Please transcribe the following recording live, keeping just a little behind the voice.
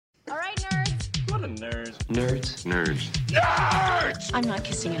I'm a nerd. Nerds. Nerds. Nerds! I'm not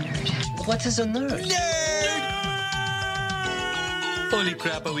kissing a nerd. What is a nerd? Holy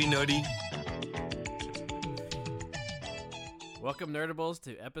crap, are we nerdy? Welcome, Nerdables,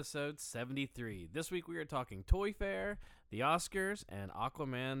 to episode 73. This week we are talking Toy Fair, the Oscars, and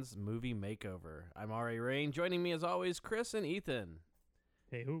Aquaman's movie makeover. I'm R.A. Rain. Joining me, as always, Chris and Ethan.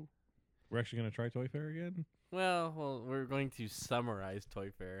 Hey, who? We're actually going to try Toy Fair again? Well, we're going to summarize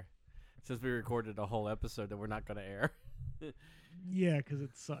Toy Fair, since we recorded a whole episode that we're not going to air. Yeah, because it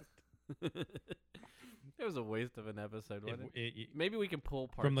sucked. It was a waste of an episode, wasn't it? Maybe we can pull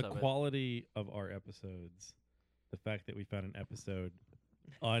parts from the of quality of our episodes, the fact that we found an episode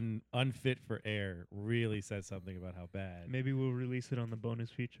unfit for air really says something about how bad. Maybe we'll release it on the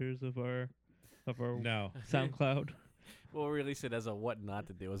bonus features of our No. SoundCloud. We'll release it as a what not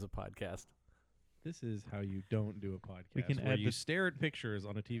to do as a podcast. This is how you don't do a podcast. We can where add you the- stare at pictures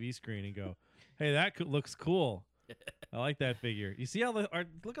on a TV screen and go, "Hey, that looks cool. I like that figure." You see how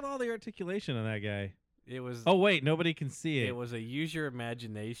look at all the articulation on that guy. It was. Oh wait, nobody can see it. It was a use your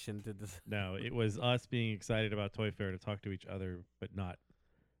imagination to. No, it was us being excited about Toy Fair to talk to each other, but not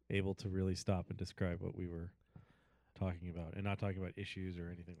able to really stop and describe what we were talking about, and not talking about issues or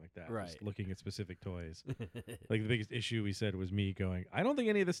anything like that. Right. Just looking at specific toys. Like the biggest issue we said was me going, "I don't think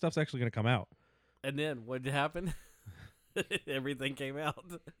any of this stuff's actually going to come out." And then what happened? Everything came out.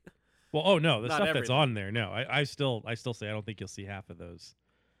 Well, oh no, the Not stuff that's everything. on there. No, I still say I don't think you'll see half of those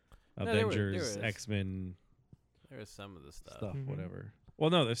No, there Avengers, is. X-Men There was some of the stuff. Mhm. whatever. Well,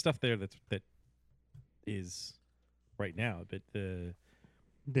 no, there's stuff there that is right now, but The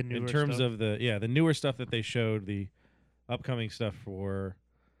newer in terms stuff. of the newer stuff that they showed, the upcoming stuff for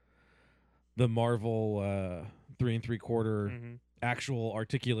the Marvel 3 3/4 Mhm. actual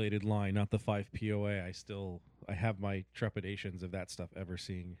articulated line, not the 5 POA. I have my trepidations of that stuff ever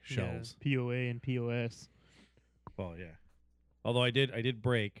seeing shelves. Yeah, POA and POS. Well, yeah. Although I did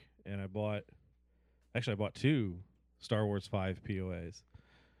break, and I bought two Star Wars 5 POAs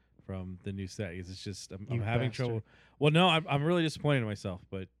from the new set. It's just I'm You having bastard. trouble. Well, no, I'm really disappointed in myself.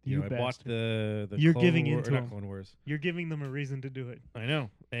 But You I bought bastard. the You're Clone giving War- into or not them. Clone Wars. You're giving them a reason to do it. I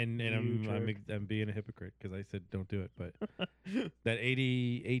know, and You I'm being a hypocrite because I said don't do it. But that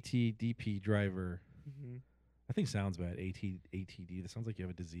 80 ATDP driver, Mhm. I think sounds bad. ATD. That sounds like you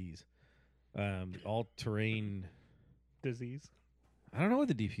have a disease. All-terrain. Disease. I don't know what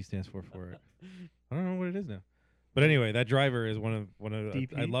the DP stands for it. I don't know what it is now. But anyway, that driver is one of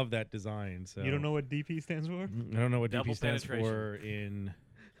DP? I love that design. So You don't know what DP stands for? I don't know what Double DP stands penetration. for in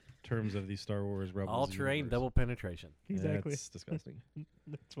terms of the Star Wars Rebels. All terrain, universe. double penetration. Exactly. That's disgusting.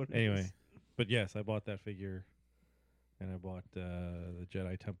 That's what it Anyway, is. but yes, I bought that figure, and I bought the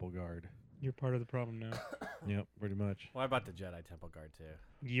Jedi Temple Guard. You're part of the problem now. Yep, pretty much. Well, I bought the Jedi Temple Guard too.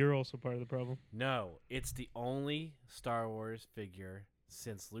 You're also part of the problem. No, it's the only Star Wars figure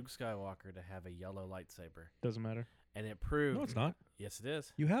since Luke Skywalker to have a yellow lightsaber, Doesn't matter. and it proved. No, it's not. Yes, it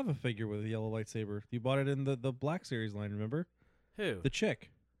is. You have a figure with a yellow lightsaber. You bought it in the Black Series line. Remember Who? the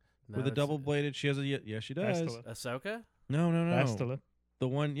chick No, with the it's double bladed? She has a yes, she does. Bastila. Ahsoka. No. Bastila. The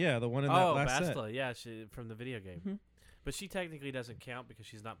one in that Oh, last set. Bastila. Yeah, she from the video game. Mhm. But she technically doesn't count because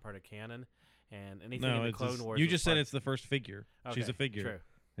she's not part of canon, and anything No, in the it's Clone just, Wars. you was just said part- it's the first figure. She's Okay, a figure, True.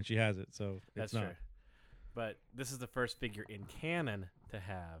 and she has it, so That's it's not. true. But this is the first figure in canon to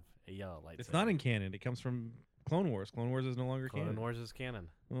have a yellow lightsaber. It's not in canon. It comes from Clone Wars. Clone Wars is no longer Clone canon. Wars is canon.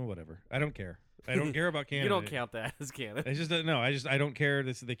 Well, whatever. I don't care. I don't care about canon. You don't count that as canon. It's just no. I don't care.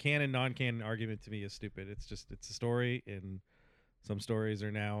 The canon non-canon argument to me is stupid. It's a story, and some stories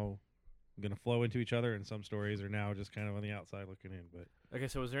are now going to flow into each other, and some stories are now just kind of on the outside looking in. But Okay,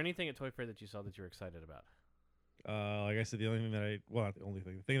 so was there anything at Toy Fair that you saw that you were excited about? like I said, the only thing that not the only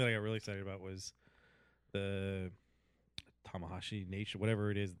thing. The thing that I got really excited about was the Tamahashi Nation,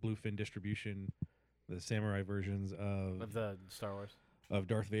 whatever it is, Bluefin distribution, the samurai versions Of the Star Wars? of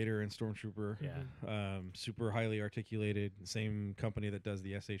Darth Vader and Stormtrooper. Yeah. Super highly articulated. Same company that does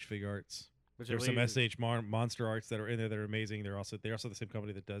the SH Fig Arts. Which There's I some believe- SH monster arts that are in there that are amazing. They're also the same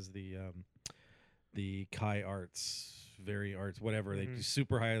company that does the Kai Arts, Very Arts, whatever. They do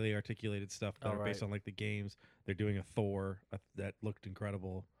super highly articulated stuff that Oh, are based right. on like the games. They're doing a Thor that looked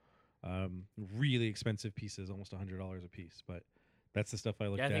incredible. Really expensive pieces, almost $100 a piece. But that's the stuff I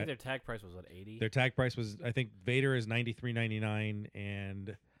looked Yeah, I at. think their tag price was, 80? Their tag price was, I think, Vader is $93.99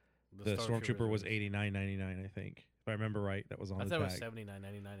 and the Stormtrooper was $89.99. I think, if I remember right, that was on I the thought tag. it was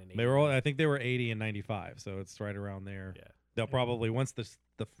 $79.99 and They were all, I think they were 80 and 95, so it's right around there. Yeah. They'll probably, once the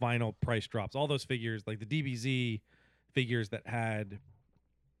final price drops, all those figures, like the DBZ figures that had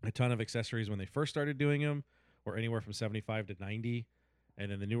a ton of accessories when they first started doing them, were anywhere from 75 to 90,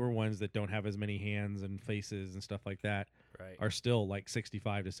 and then the newer ones that don't have as many hands and faces and stuff like that Right. are still like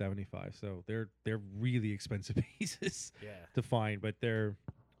 65 to 75. So they're really expensive pieces Yeah. to find, but they're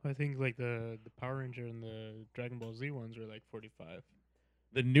I think like the Power Ranger and the Dragon Ball Z ones are like 45.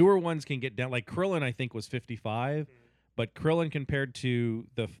 the newer ones can get down. Like Krillin, I think was 55, but Krillin compared to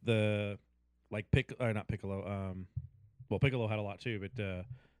the like not Piccolo. Well, Piccolo had a lot too, but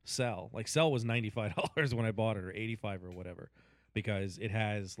Cell, like Cell was $95 when I bought it, or 85 or whatever, because it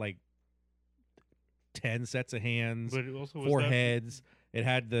has like 10 sets of hands, But it also was 4 that, heads. It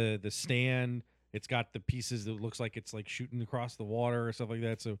had the stand. It's got the pieces that looks like it's like shooting across the water or stuff like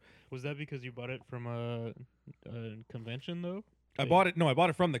that. So Was that because you bought it from a convention though? I bought it. No, I bought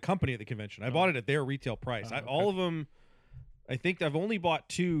it from the company at the convention. I bought it at their retail price. Oh, okay. All of them. I think I've only bought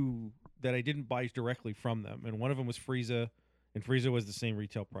 2 that I didn't buy directly from them, and one of them was Frieza, and Frieza was the same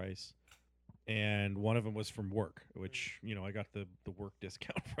retail price, and one of them was from work, which I got the work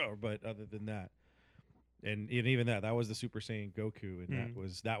discount for. But other than that, and even that was the Super Saiyan Goku, and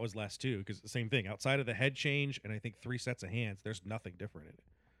that was less too, because the same thing. Outside of the head change and I think 3 sets of hands, there's nothing different in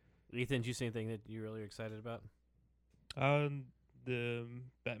it. Ethan, did you see anything that you're really excited about? The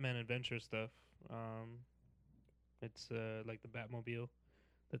Batman Adventure stuff. It's like the Batmobile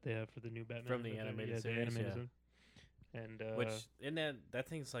that they have for the new Batman From the Adventure. animated the series, animated yeah. one. And Which in that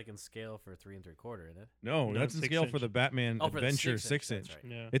thing's like in scale for 3 3/4, isn't it? No, No, that's in 6 scale for inch. the Batman Oh, for the Adventure 6 6 inch. that's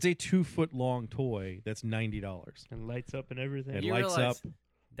right. yeah, It's a 2-foot long toy that's $90. and lights up and everything. It You lights realize up.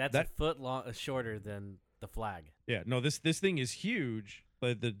 That's That- a foot long, shorter than the flag. Yeah, no, this thing is huge.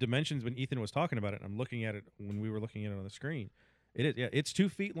 But the dimensions, when Ethan was talking about it, I'm looking at it when we were looking at it on the screen. It is, yeah, it's 2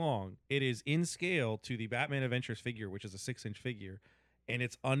 feet long. It is in scale to the Batman Adventures figure, which is a 6-inch figure, and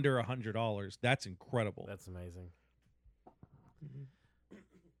it's under $100. That's incredible. That's amazing. Mhm.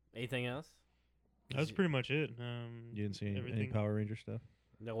 Anything else? That's pretty much it. You didn't see any everything- Power Ranger stuff?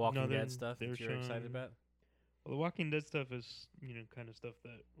 No Walking they're- Dead stuff they're that you're excited showing- about? Well, the Walking Dead stuff is kind of stuff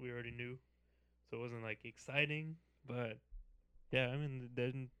that we already knew, so it wasn't like exciting. But yeah, I mean,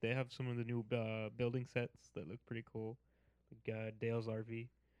 then they have some of the new building sets that look pretty cool. Like Dale's RV,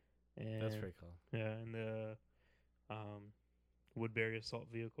 and That's pretty cool. yeah, and the Woodbury assault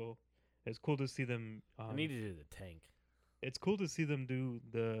vehicle. It's cool to see them. I need to do the tank. It's cool to see them do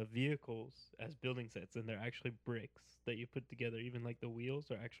the vehicles as building sets, and they're actually bricks that you put together. Even like the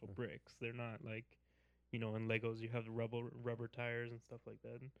wheels are actual bricks. They're not like, in Legos you have the rubber tires and stuff like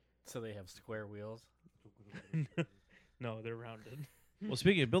that. So they have square wheels. No, they're rounded. Well,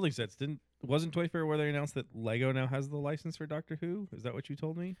 speaking of building sets, wasn't Toy Fair where they announced that Lego now has the license for Doctor Who? Is that what you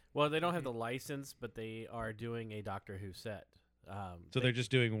told me? Well, they don't have the license, but they are doing a Doctor Who set. So they're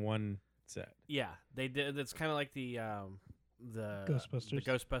just doing one set. Yeah, they did. It's kind of like the Ghostbusters. the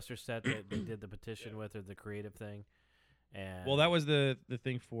Ghostbusters set that they did the petition with, or the creative thing. And Well, that was the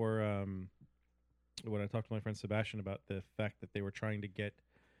thing for when I talked to my friend Sebastian about the fact that they were trying to get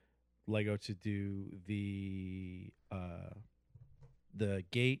Lego to do the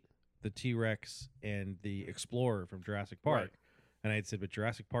Gate, the T-Rex, and the Explorer from Jurassic Park. Right. And I had said, but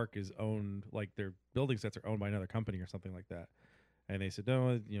Jurassic Park is owned, like their building sets are owned by another company or something like that. And they said,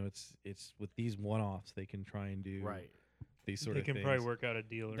 no, it's with these one-offs they can try and do right. these sort They of can things. probably work out a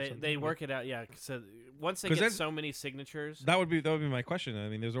deal or something. They work it out. Yeah. So once they 'Cause get that's- so many signatures, That would be my question. I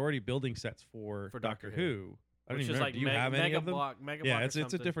mean, there's already building sets for Doctor Doctor Who. Who. I don't which even is remember. like Do you Meg- have any Mega of them? Block, Mega Yeah, Block or it's a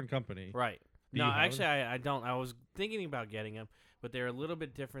something. different company. Right. Do No, you have actually, I don't. I was thinking about getting them, but they're a little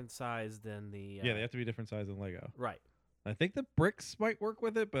bit different size than the. Yeah, they have to be different size than Lego. Right. I think the bricks might work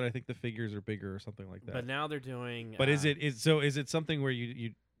with it, but I think the figures are bigger or something like that. But now they're doing. But is it something where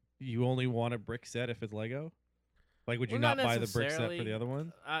you only want a brick set if it's Lego? Like, would you Well, not not buy the brick set for necessarily. the other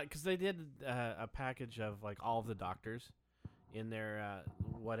one? Because they did a package of like all of the doctors in their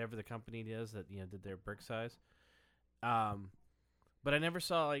whatever the company is that did their brick size. But I never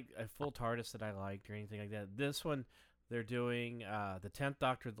saw like a full TARDIS that I liked or anything like that. This one, they're doing the 10th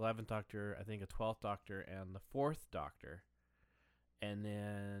Doctor, the 11th Doctor, I think a 12th Doctor, and the 4th Doctor, and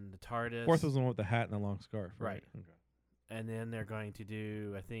then the TARDIS. Fourth was the one with the hat and the long scarf, Right. Okay. And then they're going to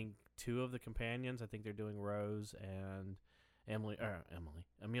do, I think, 2 of the companions. I think they're doing Rose and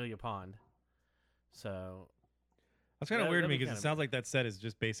Amelia Pond. So That's kind of That- weird to that'd me be because it kinda- sounds like that set is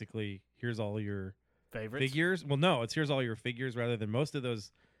just basically here's all your favorites. figures. Well, no, it's here's all your figures rather than most of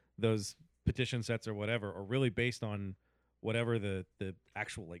those petition sets or whatever are really based on whatever the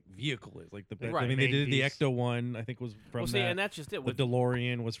actual like vehicle is. Like I Right. mean, they Main did the piece. Ecto one. I think was from Well, see, that. and that's just it. The With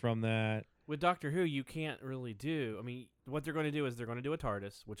DeLorean was from that. with Doctor Who, you can't really do. I mean, what they're going to do is they're going to do a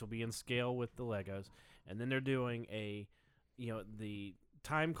TARDIS, which will be in scale with the Legos, and then they're doing the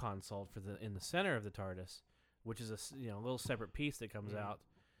time console in the center of the TARDIS. which is a little separate piece that comes out.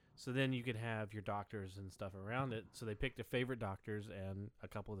 So then you could have your doctors and stuff around it. So they picked their favorite doctors and a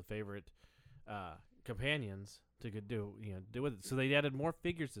couple of the favorite companions to do with it. So they added more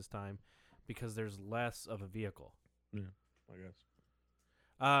figures this time because there's less of a vehicle. Yeah, I guess.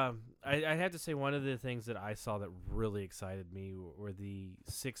 I have to say one of the things that I saw that really excited me were the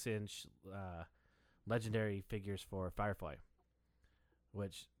 6-inch legendary figures for Firefly,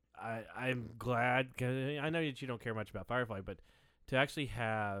 which I'm glad. 'Cause I know that you don't care much about Firefly, but to actually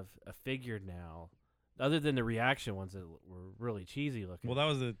have a figure now, other than the reaction ones that were really cheesy looking. Well, that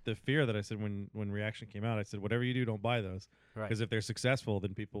was the fear that I said when Reaction came out. I said, whatever you do, don't buy those. Right. Because if they're successful,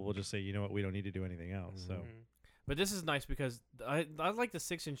 then people will just say, you know what, we don't need to do anything else. So But this is nice because I like the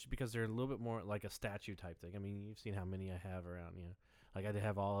 6-inch because they're a little bit more like a statue type thing. I mean, you've seen how many I have around. Like I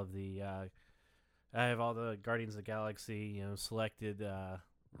have all of the, I have all the Guardians of the Galaxy, selected.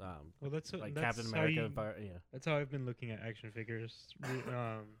 Well, that's Captain America. That's how I've been looking at action figures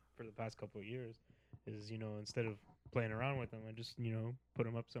for the past couple of years. Is instead of playing around with them, I just put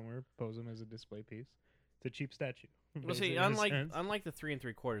them up somewhere, pose them as a display piece. It's a cheap statue. Well, see, unlike the 3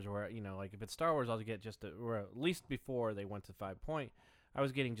 3/4, where like if it's Star Wars, I'll get or at least before they went to 5-point, I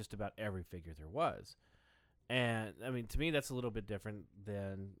was getting just about every figure there was, and I mean to me that's a little bit different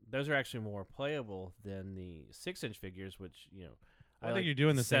than those are actually more playable than the 6-inch figures, which I think you're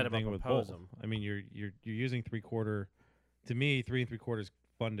doing the same thing with both. them. I mean, you're using 3/4. To me, 3 3/4 is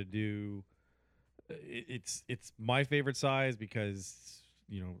fun to do. It's my favorite size because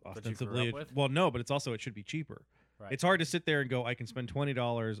ostensibly, but it's also it should be cheaper. Right. It's hard to sit there and go, I can spend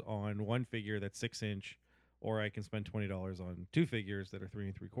 $20 on one figure that's 6-inch, or I can spend $20 on two figures that are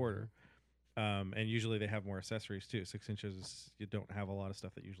 3 3/4. And usually they have more accessories too. 6 inches, you don't have a lot of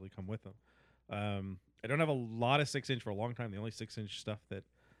stuff that usually come with them. I don't have a lot of 6-inch for a long time. The only 6-inch stuff that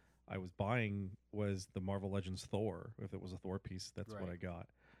I was buying was the Marvel Legends Thor. If it was a Thor piece, that's what I got.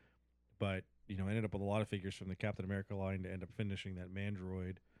 But I ended up with a lot of figures from the Captain America line to end up finishing that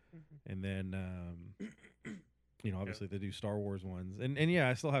Mandroid, and then obviously the new Star Wars ones. And yeah,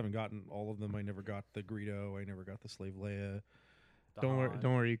 I still haven't gotten all of them. I never got the Greedo. I never got the Slave Leia. Don't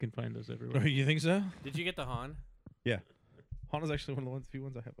worry, you can find those everywhere. You think so? Did you get the Han? Yeah, Han is actually one of the few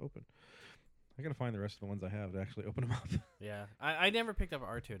ones I have open. I gotta find the rest of the ones I have to actually open them up. Yeah, I never picked up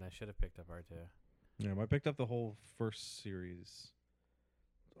R2, and I should have picked up R2. Yeah, I picked up the whole first series.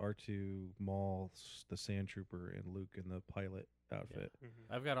 R2, Maul, the Sand Trooper, and Luke in the pilot outfit. Yeah.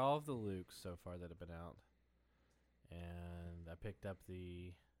 I've got all of the Lukes so far that have been out, and I picked up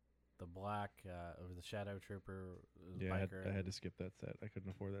the black or the Shadow Trooper. Yeah, I had to skip that set. I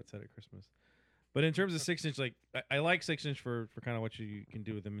couldn't afford that set at Christmas. But in terms of 6-inch, like I like 6-inch for kind of what you can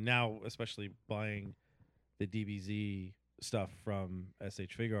do with them now, especially buying the DBZ stuff from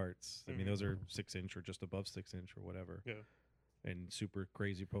SH Fig Arts. I mean, those are 6-inch or just above 6-inch or whatever. Yeah. And super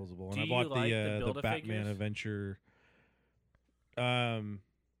crazy posable. Do And I you bought like the Batman Build-A-Figures? Adventure.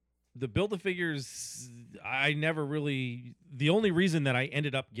 The Build-A-Figures, I never really. The only reason that I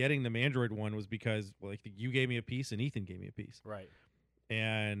ended up getting the Mandroid one was because you gave me a piece and Ethan gave me a piece. Right.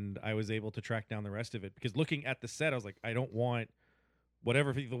 And I was able to track down the rest of it because looking at the set, I was like, I don't want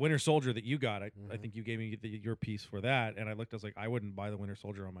whatever the Winter Soldier that you got. I think you gave me your piece for that, and I looked. I was like, I wouldn't buy the Winter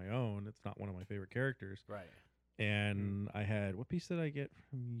Soldier on my own. It's not one of my favorite characters. Right. And I had what piece did I get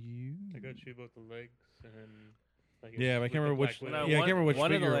from you? I got you both the legs and. Yeah, but I can't remember which. No, I can't remember which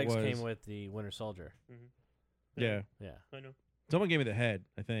one of the figure legs it was. came with the Winter Soldier. Yeah, Yeah. I know. someone gave me the head.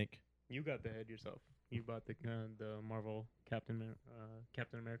 I think. You got the head yourself. You bought the Marvel Captain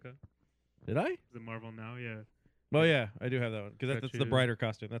America. Did I? The Marvel now, yeah. Oh yeah, I do have that one because Got that's the you. brighter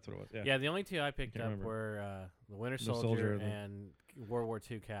costume. That's what it was. Yeah. Yeah, the only two I picked Can't up remember. were the Winter The Soldier, Soldier and and World War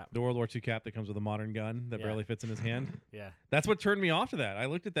II Cap. The World War II cap that comes with a modern gun that Yeah. barely fits in his hand. Yeah. That's what turned me off to that. I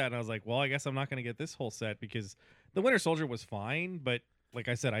looked at that and I was like, well, I guess I'm not going to get this whole set because the Winter Soldier was fine, but like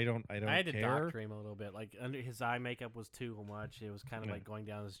I said, I don't I had to care. doctor him a little bit. Like under his eye makeup was too much. It was kind of Yeah. like going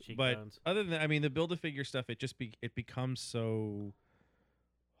down his But cheekbones. other than, I mean, the Build-A-Figure stuff, it just it becomes so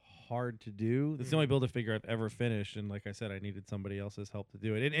hard to do. That's the only Build-A-Figure I've ever finished, and like I said, I needed somebody else's help to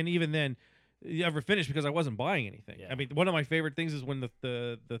do it. And even then, you ever finished because I wasn't buying anything. Yeah. I mean, one of my favorite things is when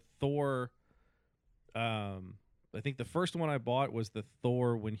the Thor. I think the first one I bought was the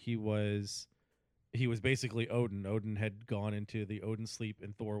Thor when he was basically Odin. Odin had gone into the Odin sleep,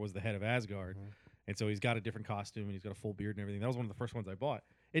 and Thor was the head of Asgard. And so he's got a different costume and he's got a full beard and everything. That was one of the first ones I bought.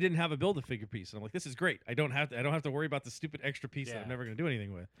 It didn't have a Build-A-Figure piece. And I'm like, this is great. I don't have to worry about the stupid extra piece that Yeah. I'm never going to do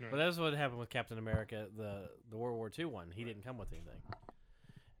anything with. But that's what happened with Captain America, the World War II one. He didn't come with anything.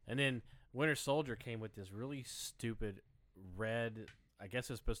 And then Winter Soldier came with this really stupid red I guess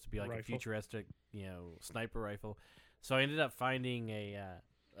it's supposed to be like a Rifle. futuristic, sniper rifle. So I ended up finding a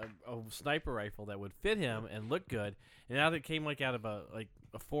sniper rifle that would fit him and look good. And out it came like out of a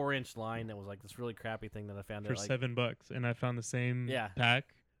 4-inch line that was like this really crappy thing that I found For at, like, $7, and I found the same Yeah. pack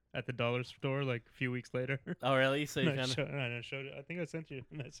at the dollar store like a few weeks later. Oh really? So you And I found showed it. I think I sent you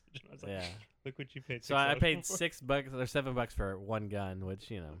a message. And I was like, yeah. look what you paid. So I $6 paid for. $6 or $7 for one gun,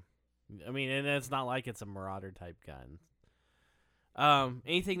 which I mean, and it's not like it's a Marauder type gun.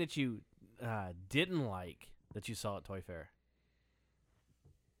 Anything that you didn't like that you saw at Toy Fair?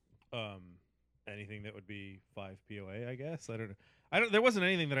 Anything that would be 5 POA, I guess. I don't know. There wasn't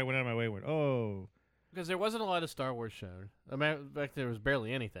anything that I went out of my way and went, oh. Because there wasn't a lot of Star Wars shown. In fact, there was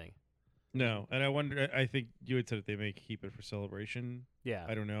barely anything. No, and I wonder. I think you had said that they may keep it for Celebration. Yeah.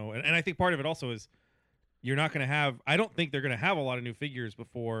 I don't know, and I think part of it also is you're not going to have. I don't think they're going to have a lot of new figures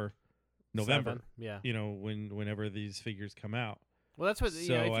before November. 7, yeah. Whenever these figures come out. Well, that's what. So If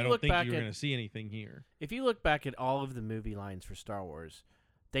you I don't look think back you're at, going to see anything here. if you look back at all of the movie lines for Star Wars,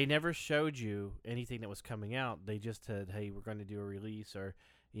 they never showed you anything that was coming out. They just said, "Hey, we're going to do a release," or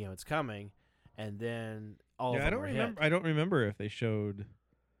it's coming, and then all of them I don't were remember. hit. I don't remember if they showed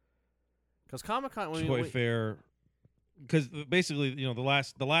Because Comic-Con, Toy Fair. Because basically, the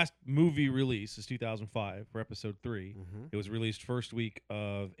last movie release is 2005 for Episode 3. Mm-hmm. It was released first week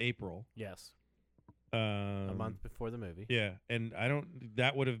of April. Yes, a month before the movie. Yeah, and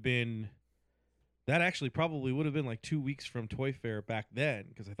that would have been. That actually probably would have been like 2 weeks from Toy Fair back then,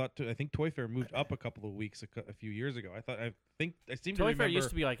 because I think Toy Fair moved up a couple of weeks a few years ago. I seem to Toy remember. Fair used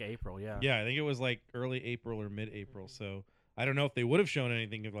to be like April, yeah. Yeah, I think it was like early April or mid-April. So I don't know if they would have shown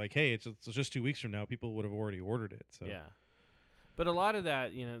anything of like, hey, it's just 2 weeks from now. People would have already ordered it. So Yeah, but a lot of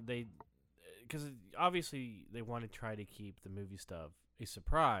that, because obviously they want to try to keep the movie stuff a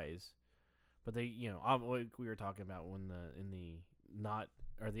surprise, but they, like we were talking about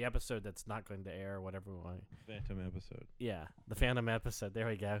the episode that's not going to air, or whatever we want. Phantom episode. Yeah, the Phantom episode. There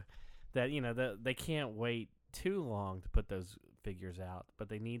we go. That they can't wait too long to put those figures out, but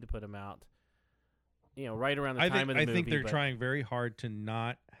they need to put them out. Right around the time of the movie. I think they're trying very hard to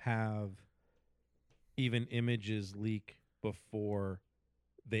not have even images leak before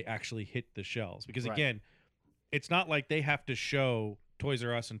they actually hit the shelves, because Right. again, it's not like they have to show Toys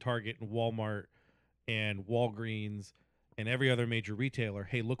R Us and Target and Walmart and Walgreens and every other major retailer,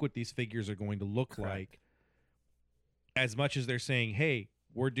 hey, look what these figures are going to look Correct. like. As much as they're saying, hey,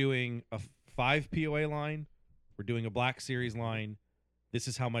 we're doing a 5 POA line, we're doing a Black Series line, this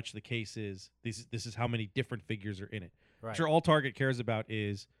is how much the case is, this is how many different figures are in it. right. Sure, all Target cares about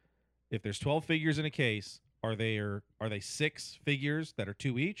is if there's 12 figures in a case, are they 6 figures that are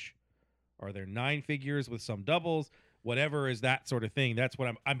 2 each? Are there 9 figures with some doubles? Whatever is that sort of thing. That's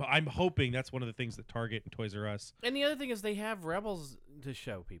what I'm hoping. That's one of the things that Target and Toys R Us. And the other thing is they have Rebels to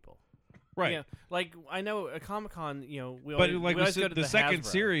show people. Right. Yeah, like I know at Comic-Con, we But always, like we always go to the second Hasbro.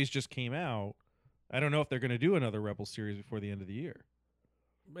 series just came out. I don't know if they're going to do another Rebel series before the end of the year.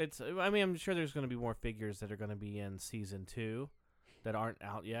 I'm sure there's going to be more figures that are going to be in season 2 that aren't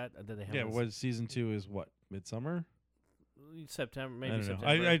out yet. That they Yeah, was season 2 is what, midsummer? September, I maybe don't know.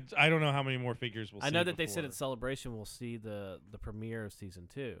 September. I don't know how many more figures we'll see. I know that they said before. at Celebration we'll see the premiere of season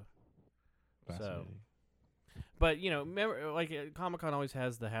 2. So, Fascinating. but remember, like Comic-Con always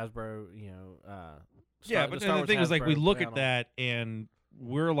has the Hasbro, Yeah, but the thing is, like, we Hasbro look at panel. that and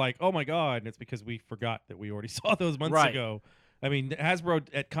we're like, oh my god, and it's because we forgot that we already saw those months Right. ago. I mean, Hasbro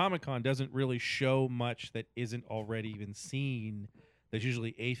at Comic-Con doesn't really show much that isn't already even seen. There's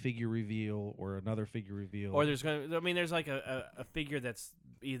usually a figure reveal or another figure reveal. Or there's there's like a figure that's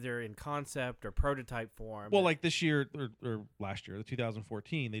either in concept or prototype form. well, like this year or last year, the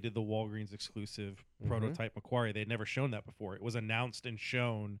 2014, they did the Walgreens exclusive Mhm. prototype Macquarie. They had never shown that before. It was announced and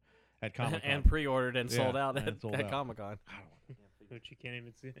shown at Comic-Con. and pre-ordered and Yeah, sold out and at, sold at out. Comic-Con. Which you can't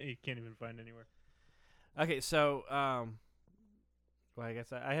even see. You can't even find anywhere. Okay, so well, I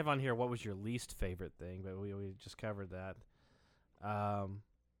guess I have on here what was your least favorite thing, but we just covered that.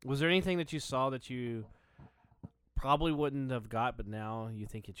 Was there anything that you saw that you probably wouldn't have got, but now you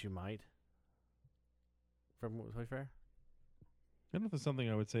think that you might from Toy Fair? I don't know if there's something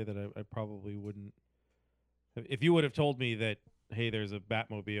I would say that I probably wouldn't. If you would have told me that, hey, there's a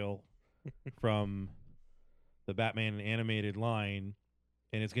Batmobile from the Batman animated line,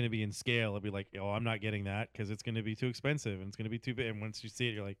 and it's going to be in scale, I'd be like, oh, I'm not getting that because it's going to be too expensive and it's going to be too big. And once you see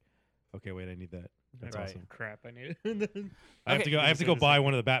it, you're like, okay, wait, I need that. That's Right. awesome. Crap, I need it. I have Okay. to go. I have to Say go the buy same.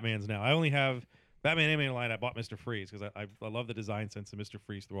 one of the Batmans now. I only have Batman animated line. I bought Mr. Freeze because I love the design sense of Mr.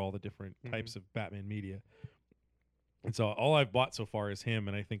 Freeze through all the different Mhm. types of Batman media. And so all I've bought so far is him,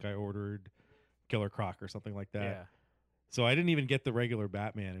 and I think I ordered Killer Croc or something like that. Yeah. So I didn't even get the regular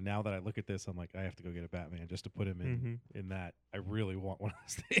Batman, and now that I look at this, I'm like, I have to go get a Batman just to put him in that. I really want one of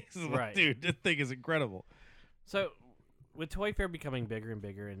those things. I'm like, Right. dude, this thing is incredible. So, with Toy Fair becoming bigger and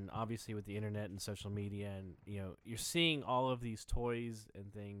bigger, and obviously with the internet and social media, and you're seeing all of these toys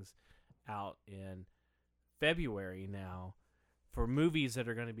and things out in February now for movies that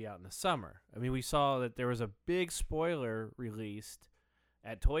are going to be out in the summer. I mean, we saw that there was a big spoiler released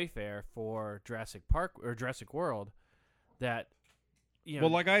at Toy Fair for Jurassic Park or Jurassic World. That Well,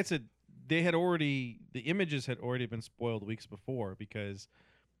 like I said, the images had already been spoiled weeks before, because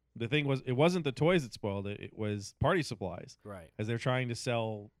the thing was, it wasn't the toys that spoiled it. It was party supplies. right. As they're trying to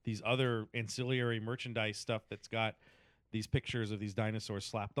sell these other ancillary merchandise stuff that's got these pictures of these dinosaurs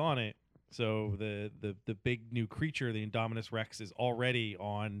slapped on it. So the big new creature, the Indominus Rex, is already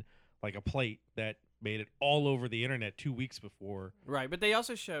on like a plate that made it all over the internet 2 weeks before. Right, but they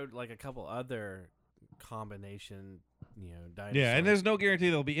also showed like a couple other combination, dinosaurs. Yeah, and there's no guarantee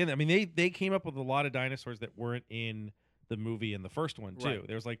they'll be in there. I mean, they came up with a lot of dinosaurs that weren't in the movie in the first one too. Right.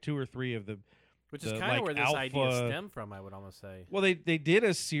 There's like 2 or 3 of them. which is the, kind of like, where this idea alpha- stemmed from, I would almost say. Well, they did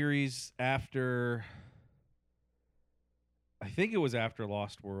a series after, I think it was after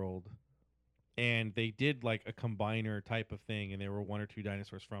Lost World, and they did like a combiner type of thing, and there were 1 or 2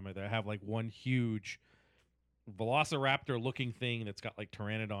 dinosaurs from it that have like one huge velociraptor looking thing that's got like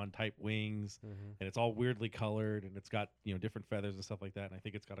pteranodon type wings, and it's all weirdly colored, and it's got different feathers and stuff like that, and I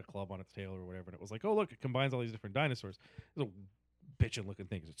think it's got a club on its tail or whatever, and it was like, oh look, it combines all these different dinosaurs. It's a bitchin' looking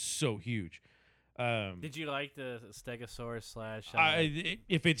thing. It's so huge. Did you like the Stegosaurus /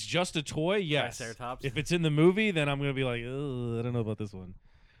 if it's just a toy, yes. Triceratops? If it's in the movie, then I'm gonna be like, ugh, I don't know about this one.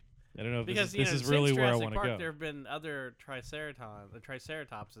 I don't know if because this is since really where I Jurassic want to Park, go. there have been other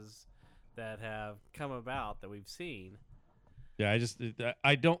Triceratopses that have come about that we've seen. Yeah,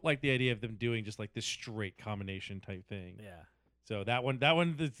 I don't like the idea of them doing just like this straight combination type thing. Yeah. So that one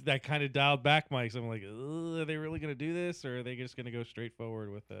that kind of dialed back Mike. So I'm like, ugh, are they really gonna do this, or are they just gonna go straight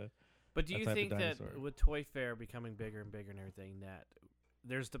forward with the? But do that you type of think that dinosaur. with Toy Fair becoming bigger and bigger and everything, that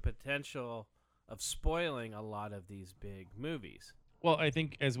there's the potential of spoiling a lot of these big movies? Well, I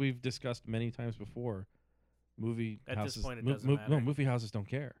think as we've discussed many times before, movie At this houses point, it doesn't no, matter. movie houses don't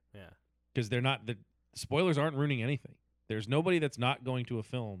care Yeah. because they're not the spoilers aren't ruining anything. There's nobody that's not going to a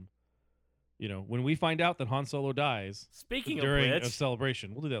film. When we find out that Han Solo dies Speaking during of a which,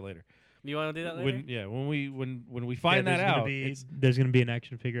 celebration, we'll do that later. you want to do that later? When we find that out, it's there's gonna be an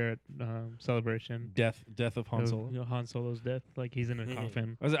action figure at Celebration. death of Han Solo. Han Solo's death, like he's in a Mhm.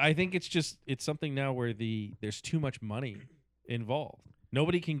 coffin. I think it's something now where there's too much money involved.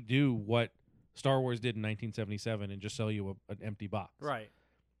 Nobody can do what Star Wars did in 1977 and just sell you an empty box. Right.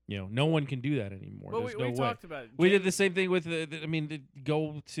 No one can do that anymore. Well, There's we no way. talked about We did James- the same thing with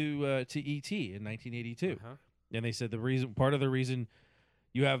go to E.T. in 1982, Uh-huh. and they said part of the reason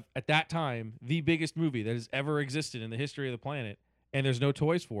you have at that time the biggest movie that has ever existed in the history of the planet, and there's no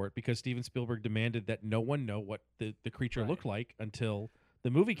toys for it because Steven Spielberg demanded that no one know what the creature Right. looked like until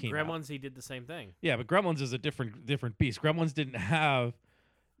the movie came out. Gremlins, he did the same thing. Yeah, but Gremlins is a different beast. Gremlins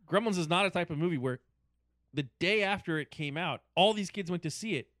is not a type of movie where the day after it came out, all these kids went to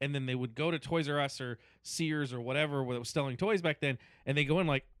see it, and then they would go to Toys R Us or Sears or whatever where it was selling toys back then, and they go in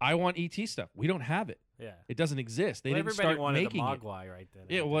like, I want ET stuff. We don't have it. Yeah. It doesn't exist. They Well, didn't everybody start wanted making the it. Mogwai right then.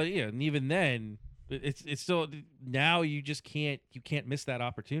 Yeah, well, yeah, and even then, it's still now you just can't miss that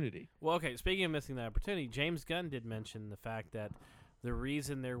opportunity. Well, okay, speaking of missing that opportunity, James Gunn did mention the fact that the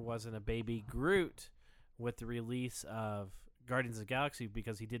reason there wasn't a baby Groot with the release of Guardians of the Galaxy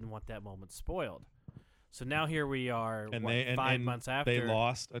because he didn't want that moment spoiled. So now here we are, And what, they and, 5 and months after. they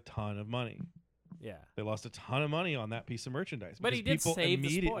lost a ton of money. Yeah. They lost a ton of money on that piece of merchandise. But he because did people save the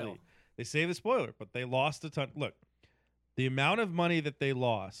immediately- spoil. They saved the spoiler, but they lost a ton. Look, the amount of money that they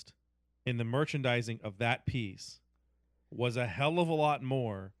lost in the merchandising of that piece was a hell of a lot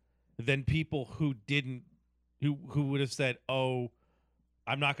more than people who would have said, "Oh,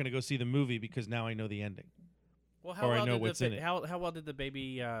 I'm not going to go see the movie because now I know the ending." Well, how or I well know did what's the in it. how well did the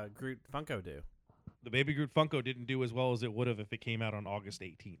baby Groot Funko do? The Baby Groot Funko didn't do as well as it would have if it came out on August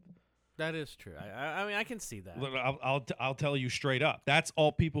 18th. That is true. I mean, I can see that. Look, I'll tell you straight up. That's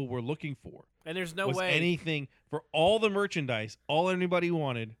all people were looking for. And there's no was way anything for all the merchandise. All anybody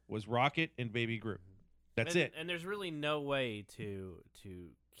wanted was Rocket and Baby Groot. That's and, it. And there's really no way to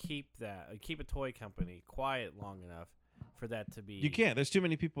keep a toy company quiet long enough for that to be. You can't. There's too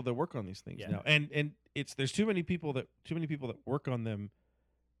many people that work on these things Yeah. now, and there's too many people that work on them,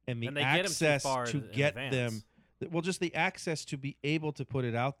 and the And they get 'em too access far to in get advance. them. Well, just the access to be able to put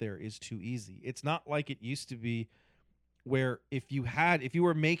it out there is too easy. It's not like it used to be, where if you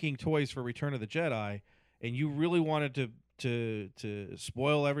were making toys for Return of the Jedi, and you really wanted to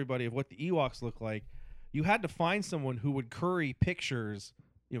spoil everybody of what the Ewoks look like, you had to find someone who would courier pictures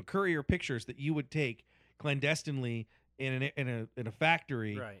that you would take clandestinely in a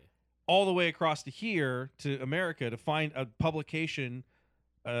factory Right. all the way across to here to America to find a publication,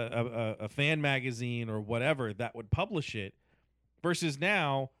 a fan magazine or whatever that would publish it. Versus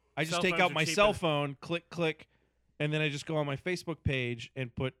now, I just Cell take phones out are my cheaper. cell phone, click, and then I just go on my Facebook page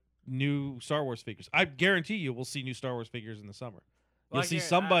and put new Star Wars figures. I guarantee you we'll see new Star Wars figures in the summer. You'll see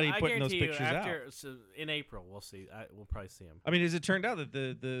somebody putting those pictures out. So in April, we'll see. We'll probably see them. I mean, as it turned out that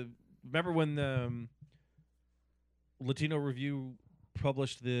the remember when the Latino Review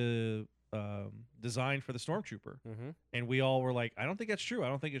published the design for the Stormtrooper, Mm-hmm. and we all were like, I don't think that's true. I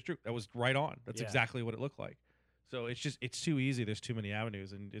don't think it's true. That was right on. That's Yeah. exactly what it looked like. So it's too easy. There's too many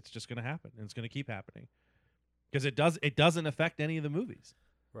avenues, and it's just going to happen, and it's going to keep happening because it doesn't affect any of the movies.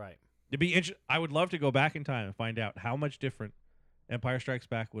 Right. It'd be I would love to go back in time and find out how much different Empire Strikes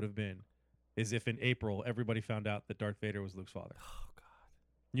Back would have been, is if in April everybody found out that Darth Vader was Luke's father.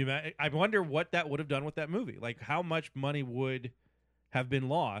 Oh God. I wonder what that would have done with that movie. Like how much money would have been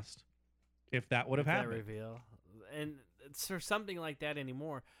lost if that would have That happened. reveal, and it's for something like that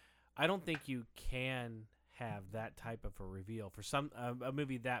anymore. I don't think you can have that type of a reveal for a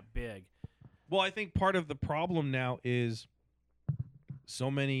movie that big. Well, I think part of the problem now is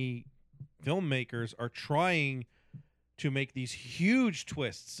so many filmmakers are trying to make these huge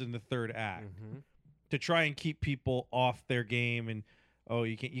twists in the third act Mm-hmm. to try and keep people off their game. And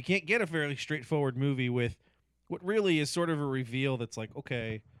you can't get a fairly straightforward movie with what really is sort of a reveal that's like,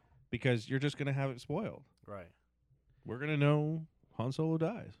 okay, because you're just gonna have it spoiled. Right. We're gonna know Han Solo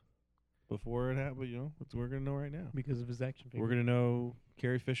dies before it happens. We're gonna know right now. because of his action figure. We're gonna know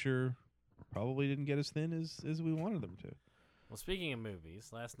Carrie Fisher probably didn't get as thin as we wanted them to. Well, speaking of movies,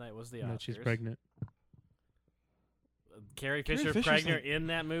 last night was the Oscars. No, she's pregnant. Carrie Carrie Fisher Fisher's pregnant like- in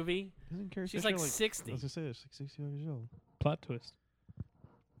that movie. Isn't Carrie She's Fisher like 60. I was gonna say she's like 65 years old. Plot twist.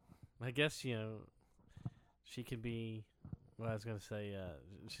 I guess she could be. Well, I was gonna say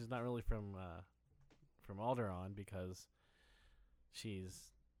she's not really from Alderaan because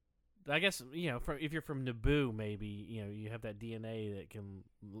she's. I guess if you're from Naboo, maybe you have that DNA that can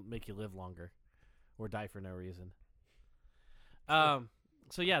make you live longer, or die for no reason.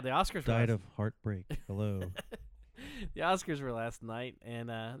 So yeah, the Oscars Died were of heartbreak. Hello. the Oscars were last night, and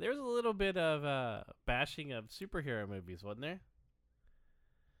there was a little bit of bashing of superhero movies, wasn't there?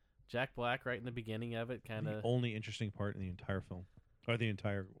 Jack Black, right in the beginning of it, kind The of only interesting part in the entire film, or the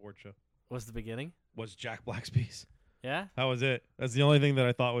entire award show, was the beginning. was Jack Black's piece. Yeah. That was it. That's the only thing that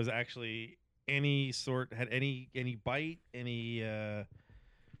I thought was actually had any bite, any.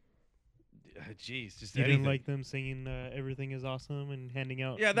 Jeez, just You anything. didn't like them singing "Everything Is Awesome" and handing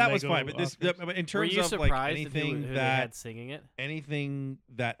out. Yeah, that was Lego fine. But Oscars? in Were terms you of surprised like at anything who they that had singing it? anything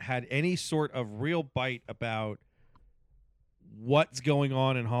that had any sort of real bite about what's going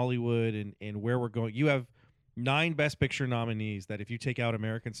on in Hollywood and where we're going. You have 9 Best Picture nominees that, if you take out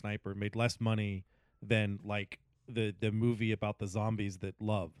American Sniper, made less money than like the movie about the zombies that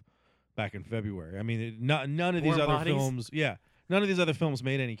love back in February. I mean, none of these Warm other Bodies? films, none of these other films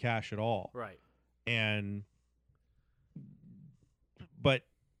made any cash at all. Right. But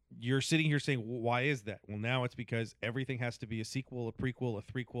you're sitting here saying, well, why is that? Well, now it's because everything has to be a sequel, a prequel, a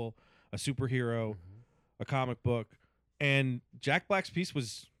threequel, a superhero, a comic book. And Jack Black's piece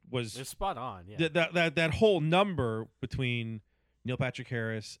was It's spot on. Yeah. that whole number between Neil Patrick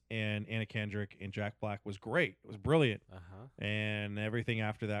Harris and Anna Kendrick and Jack Black was great. It was brilliant. And everything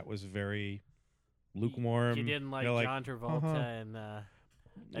after that was very lukewarm. You didn't like like, John Travolta and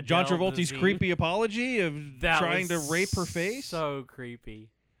John Adele Travolta's Dazeem? creepy apology of That trying to was rape her face. So creepy.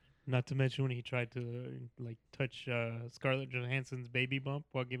 Not to mention when he tried to touch Scarlett Johansson's baby bump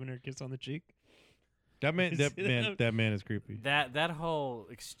while giving her a kiss on the cheek. That man, that man is creepy. That whole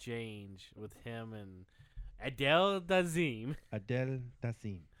exchange with him and Adele Dazeem. Adele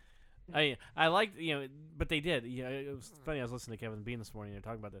Dazeem. I liked but they did. It was funny. I was listening to Kevin Bean this morning. They're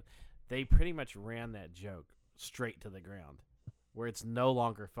talking about that. They pretty much ran that joke straight to the ground, where it's no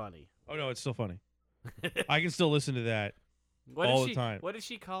longer funny. Oh no, it's still funny. I can still listen to that all the time. What did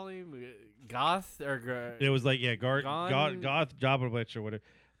she call him? Goth or It was like Goth Gone- Jobovich or whatever.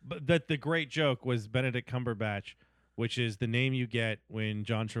 But the great joke was Benedict Cumberbatch, which is the name you get when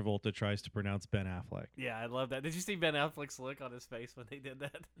John Travolta tries to pronounce Ben Affleck. Yeah, I love that. Did you see Ben Affleck's look on his face when they did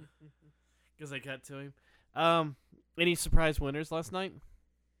that? Because they cut to him. Any surprise winners last night?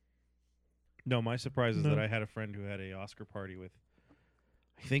 No, my surprise is No. that I had a friend who had a Oscar party with,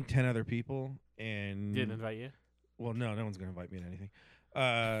 I think, 10 other people, and Didn't invite you. well, no one's gonna invite me to anything.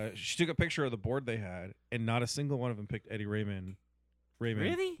 She took a picture of the board they had, and not a single one of them picked Eddie Raymond.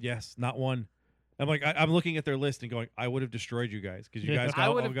 Really? Yes, not one. I'm like, I'm looking at their list and going, I would have destroyed you guys because you guys I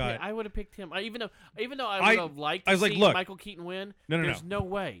all would have. got. I would have picked him. Even though I would have liked I to was like, see look, Michael Keaton win. No. There's no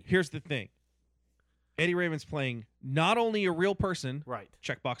way. Here's the thing. Eddie Raymond's playing not only a real person, Right.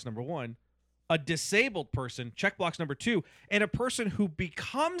 checkbox number 1, a disabled person, checkbox number 2, and a person who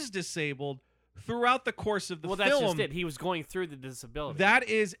becomes disabled throughout the course of the Well, film. that's just it. He was going through the disability. That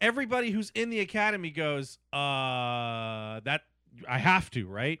is everybody who's in the academy goes, that I have to,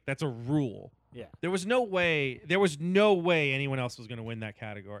 right? That's a rule. Yeah. There was no way anyone else was going to win that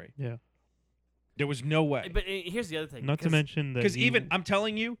category. Yeah. There was no way. But here's the other thing. Not to mention that Because even, I'm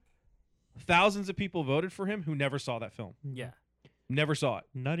telling you, thousands of people voted for him who never saw that film. Yeah. Never saw it.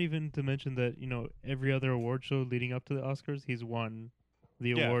 Not even to mention that every other award show leading up to the Oscars, he's won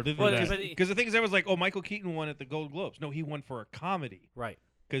the award for Well, that. but Because the thing is, I was like, oh, Michael Keaton won at the Golden Globes. No, he won for a comedy Right.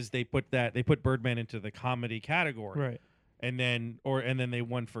 because they put Birdman into the comedy category. Right. And then they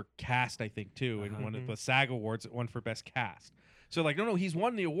won for cast, I think, too, and one of the SAG Awards won for best cast. So like, no, he's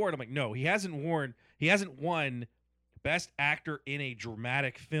won the award. I'm like, no, he hasn't won best actor in a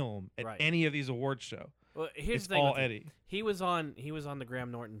dramatic film at Right. any of these awards show. Well, here's It's the thing. all with it. Eddie. He was on the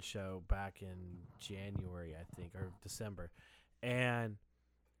Graham Norton show back in January, I think, or December, and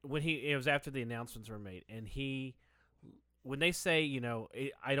when it was after the announcements were made, and when they say,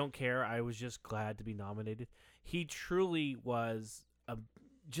 I don't care, I was just glad to be nominated. He truly was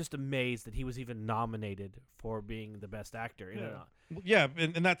just amazed that he was even nominated for being the best actor. Yeah,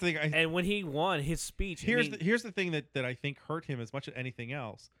 and that's the thing. And when he won his speech, Here's the thing that I think hurt him as much as anything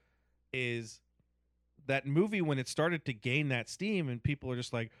else is that movie when it started to gain that steam and people are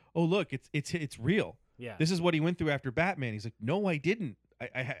just like, oh look, it's real. yeah, This is what he went through after Batman. He's like, no, I didn't.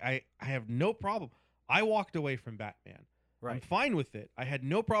 I have no problem. I walked away from Batman. I'm right. fine with it. I had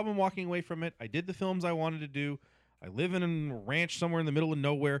no problem walking away from it. I did the films I wanted to do. I live in a ranch somewhere in the middle of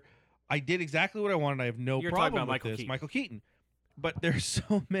nowhere. I did exactly what I wanted. I have no You're talking problem about with Michael this. Keaton. Michael Keaton. But there's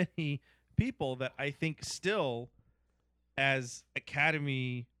so many people that I think still, as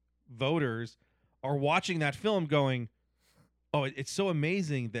Academy voters, are watching that film going, oh, it's so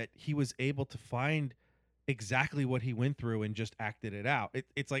amazing that he was able to find exactly what he went through and just acted it out.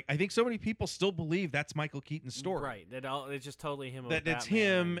 It's like, I think so many people still believe that's Michael Keaton's story. Right. It's just totally him. That it's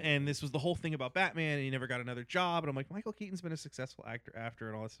him, and this was the whole thing about Batman, and he never got another job. And I'm like, Michael Keaton's been a successul actor after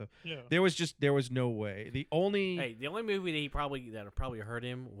and all that stuff. Yeah. There was no way. The only movie that probably hurt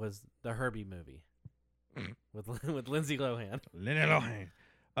him was the Herbie movie with Lindsay Lohan.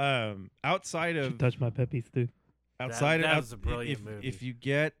 outside She of touched my peppies too. outside that of was a brilliant movie. If you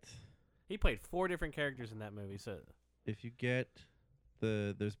get He played 4 different characters in that movie. So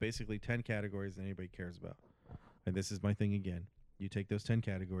there's basically 10 categories that anybody cares about. And this is my thing again. You take those 10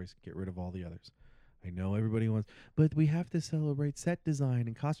 categories, get rid of all the others. I know everybody wants, but we have to celebrate set design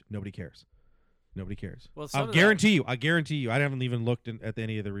and costume. Nobody cares. Nobody cares. Well, I guarantee you. I haven't even looked at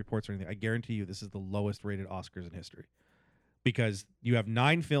any of the reports or anything. I guarantee you this is the lowest rated Oscars in history. Because you have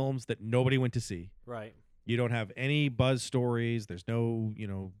 9 films that nobody went to see. right. You don't have any buzz stories. There's no,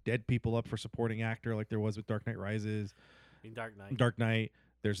 dead people up for supporting actor like there was with Dark Knight Rises. In Dark Knight. Dark Knight.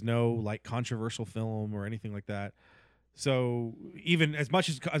 There's no like controversial film or anything like that. So even as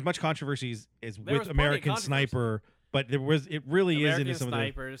much controversy as There was with plenty of American controversy. Sniper, but it really American is into some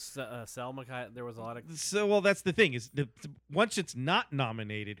Snipers, Selma. There was a lot of. of the. So well, that's the thing is once it's not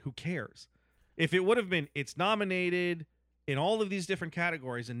nominated, who cares? If it would have been, it's nominated in all of these different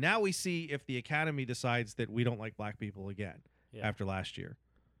categories, and now we see if the Academy decides that we don't like black people again Yeah. after last year.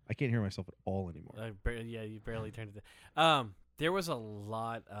 I can't hear myself at all anymore. You barely turned it down. There was a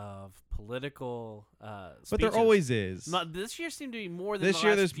lot of political But speeches. there always is. This year seemed to be more than This the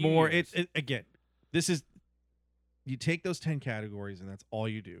year last there's few more. years. Again, this is you take those 10 categories and that's all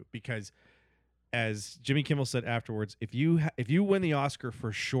you do, because as Jimmy Kimmel said afterwards, if you win the Oscar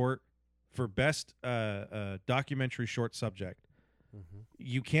for best documentary short subject, Mhm.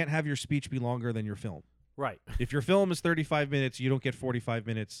 you can't have your speech be longer than your film. Right. If your film is 35 minutes, you don't get 45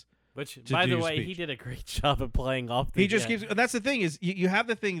 minutes. Which, to by do the your way, he speech. did a great job of playing off. He just keeps. That's the thing is you have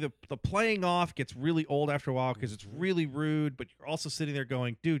the thing the playing off gets really old after a while because it's really rude, but you're also sitting there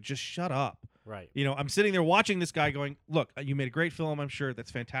going, dude, just shut up. right. I'm sitting there watching this guy going, look, you made a great film. I'm sure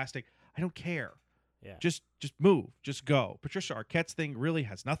that's fantastic. I don't care. Yeah. Just move. Just go. Patricia Arquette's thing really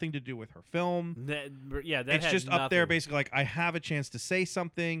has nothing to do with her film. That It's had just up there nothing. basically like, I have a chance to say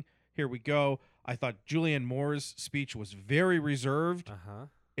something. Here we go. I thought Julianne Moore's speech was very reserved. Uh huh.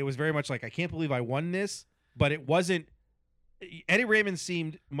 It was very much like, I can't believe I won this, but it wasn't Eddie Raymond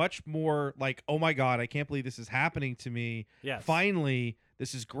seemed much more like, oh my God, I can't believe this is happening to me. Yes. Finally,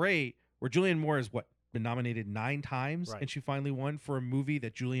 this is great. Where Julianne Moore has been nominated 9 times, Right. and she finally won for a movie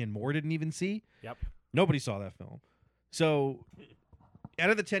that Julianne Moore didn't even see. Yep. Nobody saw that film. So out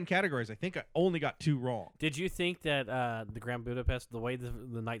of the 10 categories, I think I only got 2 wrong. Did you think that the Grand Budapest, the way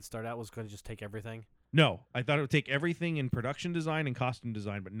the night started out, was going to just take everything? No, I thought it would take everything in production design and costume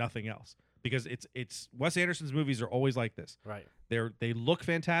design, but nothing else. Because it's Wes Anderson's movies are always like this. Right. They look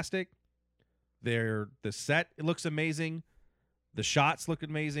fantastic. The set looks amazing. The shots look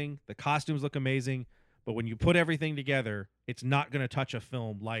amazing. The costumes look amazing. But when you put everything together, it's not going to touch a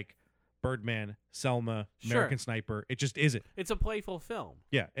film like Birdman, Selma, Sure. American Sniper. It just isn't. It's a playful film.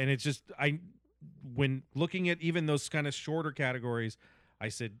 Yeah, and it's just when looking at even those kind of shorter categories, I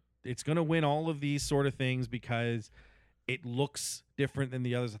said it's going to win all of these sort of things because it looks different than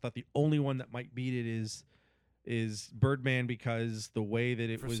the others. I thought the only one that might beat it is Birdman because the way that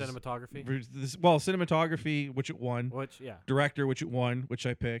it For was cinematography? cinematography, which it won, Which, yeah. director, which it won, which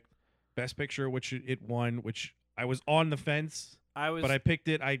I picked, best picture, which it won, which I was on the fence. But I picked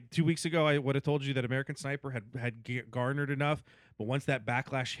it. 2 weeks ago, I would have told you that American Sniper had garnered enough. But once that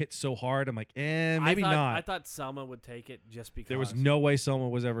backlash hit so hard, I'm like, maybe not. I thought Selma would take it just because. There was no way Selma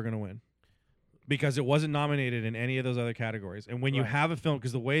was ever going to win because it wasn't nominated in any of those other categories. And when you Right. have a film,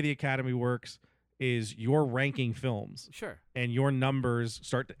 because the way the Academy works is you're ranking films Sure. and your numbers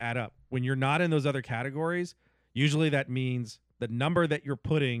start to add up. When you're not in those other categories, usually that means the number that you're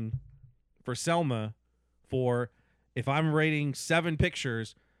putting for Selma if I'm rating 7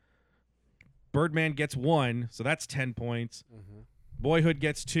 pictures, Birdman gets 1, so that's 10 points. Mm-hmm. Boyhood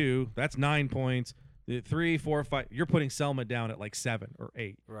gets 2, that's 9 points. 3, 4, 5. You're putting Selma down at like 7 or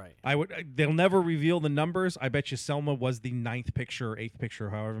 8. Right. They'll never reveal the numbers. I bet you Selma was the 9th picture or 8th picture,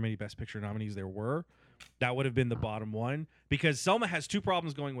 however many Best Picture nominees there were. That would have been the bottom one because Selma has 2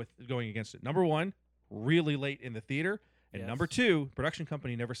 problems going against it. Number 1, really late in the theater, and Yes. number 2, production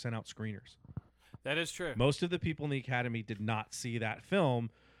company never sent out screeners. That is true. Most of the people in the Academy did not see that film.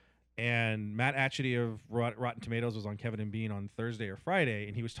 And Matt Atchity of Rotten Tomatoes was on Kevin and Bean on Thursday or Friday,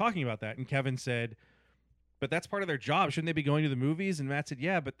 and he was talking about that. And Kevin said, but that's part of their job. Shouldn't they be going to the movies? And Matt said,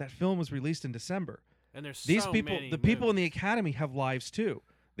 yeah, but that film was released in December. And there's These so people, many the people in the movies. Academy have lives too.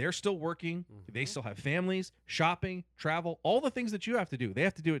 They're still working. They still have families, shopping, travel, all the things that you have to do. They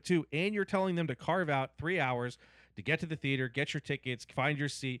have to do it too. And you're telling them to carve out 3 hours to get to the theater, get your tickets, find your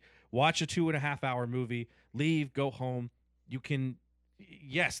seat, watch a 2.5-hour movie, leave, go home.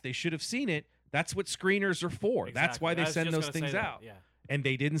 Yes, they should have seen it. That's what screeners are for. That's Exactly. why I they was send just those gonna things say that, out. Yeah. And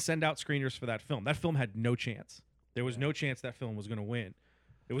they didn't send out screeners for that film. That film had no chance. There was no chance that film was going to win.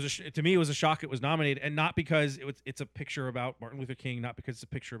 It was to me, it was a shock it was nominated, and not because it's a picture about Martin Luther King, not because it's a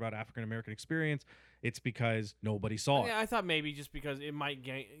picture about African American experience. It's because nobody saw it. Yeah, I thought maybe just because it might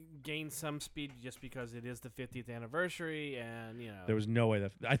gain some speed just because it is the 50th anniversary and, There was no way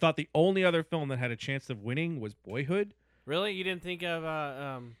that I thought the only other film that had a chance of winning was Boyhood. Really? You didn't think of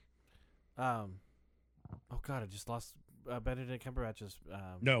oh god, I just lost Benedict Cumberbatch's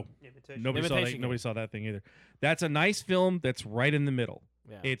No, Imitation. nobody saw that. Imitation Nobody saw that thing either. That's a nice film. That's right in the middle.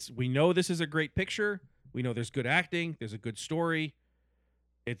 yeah. We know this is a great picture. We know there's good acting. There's a good story.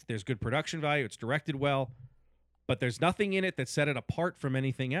 There's good production value. It's directed well, but there's nothing in it that set it apart from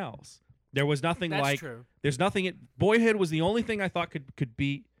anything else. There was nothing That's like. true. There's nothing. Boyhood was the only thing I thought could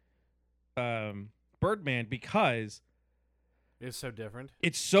beat Birdman because It's so different.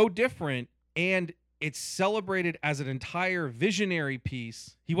 it's so different and it's celebrated as an entire visionary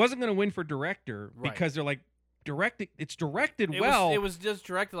piece. He wasn't going to win for director Right. because they're like directed. It's directed It well. was just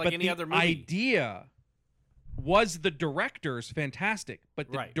directed like but any the other movie. idea was the director's fantastic,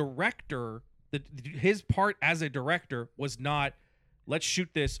 but the Right. director, his part as a director was not, let's shoot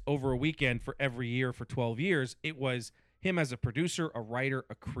this over a weekend for every year for 12 years. It was him as a producer, a writer,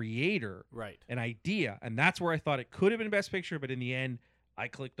 a creator, Right. an idea. And that's where I thought it could have been Best Picture, but in the end, I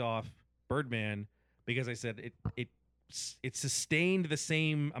clicked off Birdman because I said it sustained the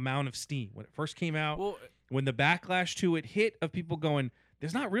same amount of steam. When it first came out, Well, when the backlash to it hit of people going,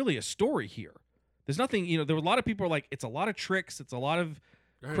 there's not really a story here. There's nothing, there were a lot of people like, it's a lot of tricks. It's a lot of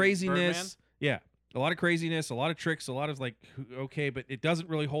craziness. Birdman? Yeah. A lot of craziness, a lot of tricks, a lot of like, okay, but it doesn't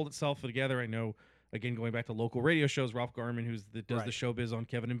really hold itself together. I know, again, going back to local radio shows, Ralph Garman, does the Right. showbiz on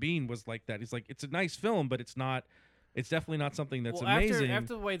Kevin and Bean, was like that. He's like, it's a nice film, but it's definitely not something that's well, amazing.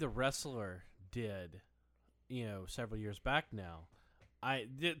 After the way The Wrestler did, several years back now,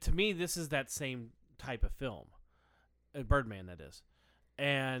 to me this is that same type of film, Birdman that is,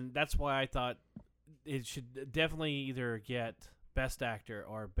 and that's why I thought it should definitely either get Best Actor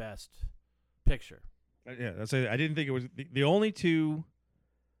or Best Picture. Yeah, that's it. I didn't think it was the only two.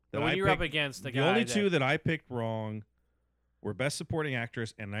 But That when I you're up picked- against the the guy only two that I picked wrong were Best Supporting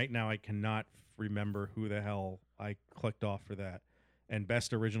Actress, and right now I cannot remember who the hell I clicked off for that, and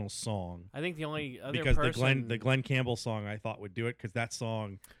Best Original Song. I think the only other Because person, the Glenn Campbell song I thought would do it, because that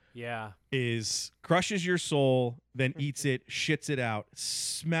song yeah, is crushes your soul, then eats it, shits it out,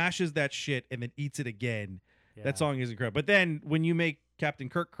 smashes that shit, and then eats it again. yeah. That song is incredible. But then when you make Captain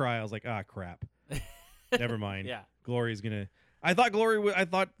Kirk cry, I was like, ah, crap. Never mind. Yeah, Glory's gonna. I thought Glory. I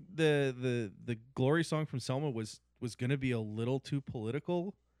thought the Glory song from Selma was gonna be a little too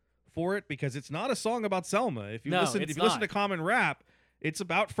political for it, because it's not a song about Selma. If you No, listen, it's if you listen not. to Common Rap, it's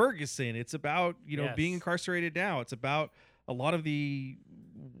about Ferguson. It's about being Yes. incarcerated now. It's about a lot of the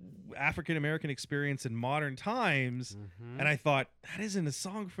African American experience in modern times. Mhm. And I thought that isn't a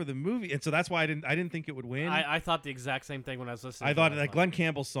song for the movie, and so that's why I didn't think it would win. I thought the exact same thing when I was listening. I to thought it that last night. Glenn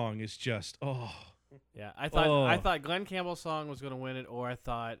Campbell song is just Yeah, I thought Oh. Glenn Campbell's song was going to win it, or I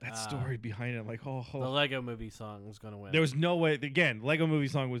thought that story behind it, like the Lego Movie song was going to win. There was no way. Again, Lego Movie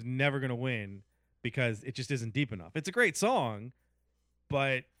song was never going to win because it just isn't deep enough. It's a great song,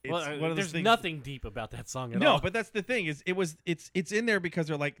 but it's well, one of those there's things. nothing deep about that song at No, all. but that's the thing it's in there because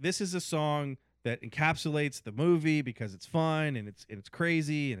they're like, this is a song that encapsulates the movie because it's fun and it's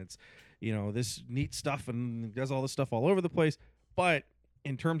crazy and it's this neat stuff and it does all this stuff all over the place. But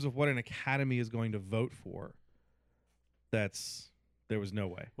in terms of what an Academy is going to vote for, there was no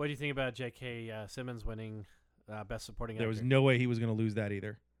way. What do you think about J.K. Simmons winning Best Supporting There Actor? was no way he was going to lose that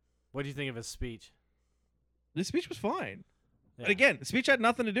either. What do you think of his speech? The speech was fine. Yeah. But again, the speech had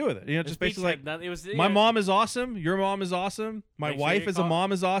nothing to do with it. His Just speech basically like, had nothing- it was my mom is awesome. Your mom is awesome. My Make sure wife you as a call-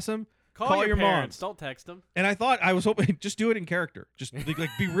 mom is awesome. call your moms. parents. Don't text them. And I was hoping just do it in character. Just like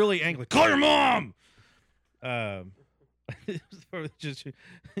be really angry. Call your mom. Just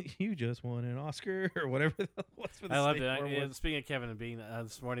you just won an Oscar or whatever. What's for the I loved State it. Farm was. Speaking of Kevin and Bean,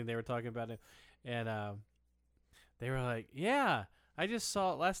 this morning they were talking about it, and they were like, "Yeah, I just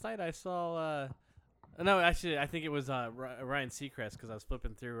saw last night. I saw no, actually, I think it was Ryan Seacrest because I was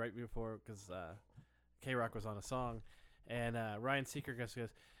flipping through right before because K Rock was on a song, and Ryan Seacrest goes,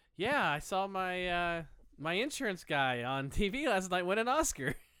 "Yeah, I saw my my insurance guy on TV last night win an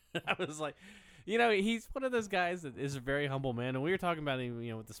Oscar." I was like. He's one of those guys that is a very humble man, and we were talking about him,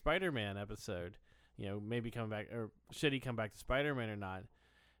 with the Spider-Man episode, maybe coming back, or should he come back to Spider-Man or not?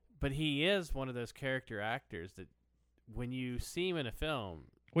 But he is one of those character actors that, when you see him in a film,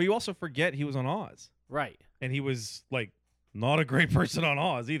 Well, you also forget he was on Oz, right? and he was like not a great person on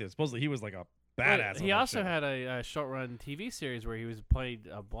Oz either. Supposedly he was like a badass. He also had a short-run TV series where he was played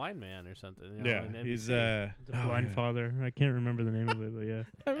a blind man or something. Yeah, on he's NBC. The Blind Father. I can't remember the name of it, but yeah.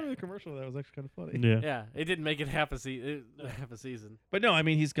 I remember the commercial. That was actually kind of funny. Yeah. Yeah, it didn't make it half a season. But no, I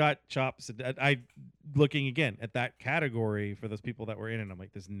mean he's got chops. I looking again at that category for those people that were in it. I'm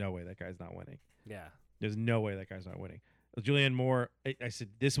like, there's no way that guy's not winning. Yeah, There's no way that guy's not winning. Julianne Moore. I said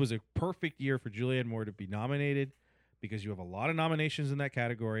this was a perfect year for Julianne Moore to be nominated because you have a lot of nominations in that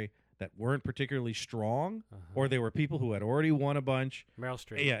category that weren't particularly strong, or they were people who had already won a bunch. Meryl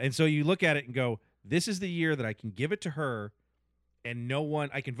Streep. Yeah, and so you look at it and go, this is the year that I can give it to her, and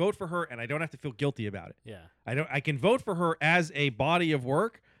I can vote for her, and I don't have to feel guilty about it. Yeah. I can vote for her as a body of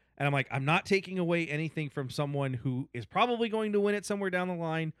work, and I'm like, I'm not taking away anything from someone who is probably going to win it somewhere down the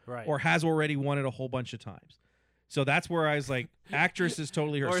line, Right. or has already won it a whole bunch of times. So that's where I was like, actress is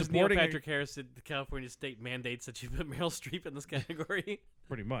totally her. Or as Neil Supporting Patrick Harris said, the California state mandates that you put Meryl Streep in this category.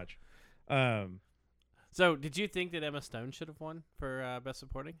 pretty much. So, did you think that Emma Stone should have won for Best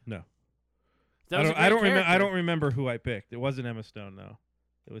Supporting? No. That was a I great don't remember. I character. don't remember who I picked. It wasn't Emma Stone though.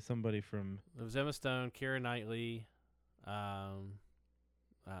 It was somebody from. It was Emma Stone, Keira Knightley,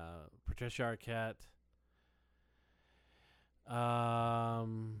 Patricia Arquette.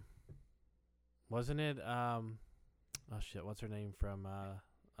 Wasn't it? Oh shit! What's her name from? I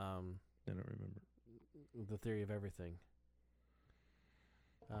don't remember. The Theory of Everything.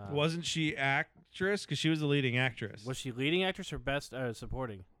 Wasn't she actress? Because she was the leading actress. Was she leading actress or best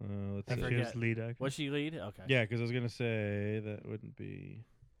supporting? Let's I see. She forget. was lead actor. Was she lead? Okay. Yeah, because I was gonna say that wouldn't be.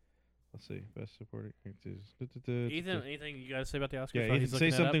 Let's see, best supporting actors. Ethan, anything you got to say about the Oscars? Yeah, while Ethan, he's say looking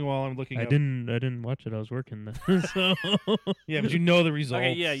that up? something while I'm looking. I up. didn't watch it. I was working then. So Yeah, but you know the results.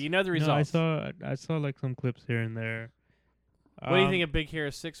 Okay, yeah, you know the No, results. I saw like some clips here and there. What do you think of Big Hero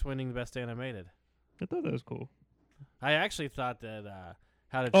 6 winning the Best Animated? I thought that was cool. I actually thought that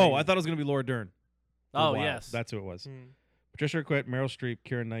How to Oh, Train- I thought it was gonna be Laura Dern. for a Oh, while. yes. That's who it was. Patricia Arquette, Meryl Streep,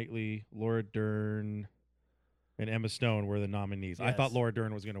 Keira Knightley, Laura Dern, and Emma Stone were the nominees. I thought Yes. Laura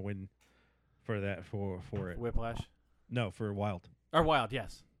Dern was gonna win for that for it. Whiplash. No, for Wild. Or Wild,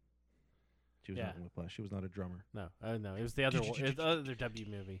 yes. She was Yeah. not in Whiplash. She was not a drummer. No, no, it was the other one, it was the other W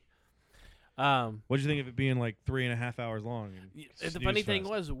movie. What did you think of it being like 3.5 hours long? The funny thing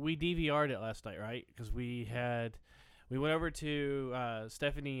was, we DVR'd it last night, right? Because we went over to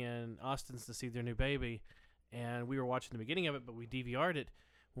Stephanie and Austin's to see their new baby, and we were watching the beginning of it, but we DVR'd it.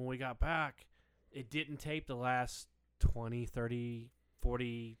 When we got back, it didn't tape the last 20, 30,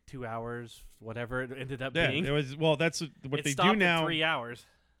 42 hours, whatever it ended up being. It was. Well, that's what It they stopped do now. at 3 hours.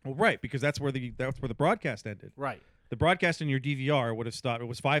 Well, right, because that's where the broadcast ended. Right. The broadcast in your DVR would have stopped. It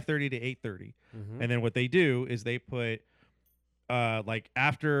was 5:30 to 8:30, Mm-hmm. and then what they do is they put, like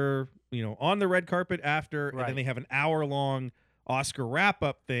after on the red carpet after, and Right. then they have an hour-long Oscar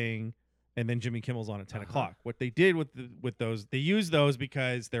wrap-up thing, and then Jimmy Kimmel's on at 10 o'clock. What they did with those, they use those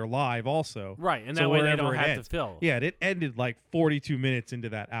because they're live also. Right, and So that way they wherever don't it have ends. to fill. Yeah, it ended like 42 minutes into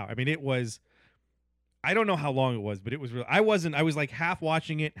that hour. I mean, it was. I don't know how long it was, but it was real. I was like half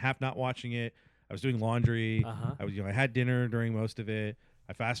watching it, half not watching it. I was doing laundry. Uh-huh. I was, I had dinner during most of it.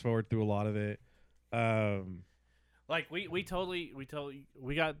 I fast forward through a lot of it. Like we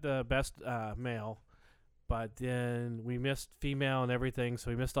got the best male, but then we missed female and everything.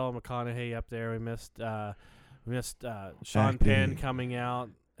 So we missed all McConaughey up there. We missed Sean Penn coming out,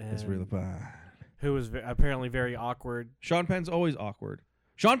 and It's really bad. who was apparently very awkward. Sean Penn's always awkward.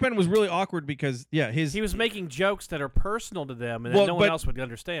 Sean Penn was really awkward because He was making jokes that are personal to them and Well, that no one but else would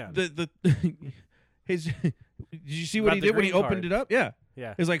understand. the his. Did you see what About he the did when he green opened card. it up? Yeah,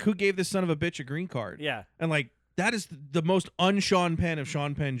 yeah, it was like, who gave this son of a bitch a green card? yeah. And like that is the most un-Sean Penn of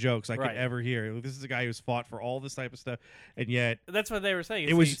Sean Penn jokes I Right. could ever hear. This is a guy who's fought for all this type of stuff, and yet That's what they were saying.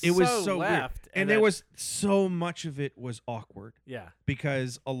 it was so left, weird. And there was so much of it was awkward yeah.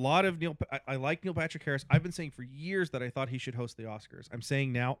 because a lot of I like Neil Patrick Harris. I've been saying for years that I thought he should host the Oscars. I'm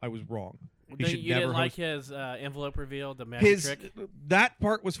saying now I was wrong. He should You never didn't like host his envelope reveal, the magic his. trick, That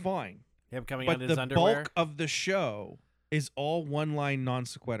part was fine, him coming but out in his the underwear. bulk of the show is all one-line non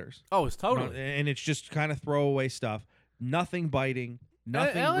sequiturs. Oh, it's totally. And it's just kind of throwaway stuff. Nothing biting.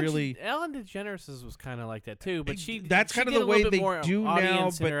 Nothing really. Ellen DeGeneres was kind of like that too, but that's she kind of did the a way little bit they more do now.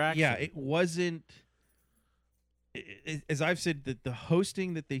 audience But interaction. yeah, it wasn't. As I've said, the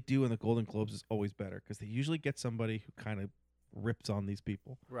hosting that they do in the Golden Globes is always better because they usually get somebody who kind of rips on these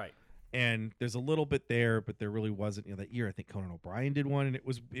people. right. And there's a little bit there, but there really wasn't. That year, I think Conan O'Brien did one, and it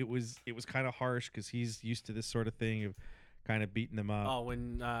was kind of harsh because he's used to this sort of thing of kind of beating them up. Oh,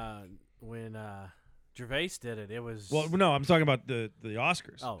 when Gervais did it, it was. Well, no, I'm talking about the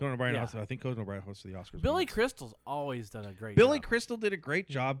Oscars. Oh, Conan O'Brien yeah. also, I think Conan O'Brien hosted the Oscars. Billy Crystal's always done a great Billy job. Crystal did a great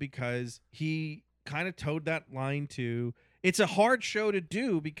job because he kind of towed that line to. It's a hard show to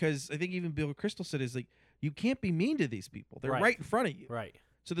do because I think even Billy Crystal said is like you can't be mean to these people. They're Right. right in front of you. Right.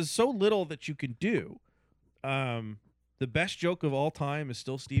 So there's so little that you can do. The best joke of all time is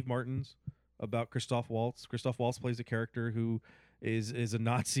still Steve Martin's about Christoph Waltz. Christoph Waltz plays a character who is a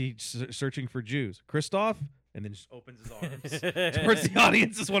Nazi searching for Jews. Christoph, and then just opens his arms towards the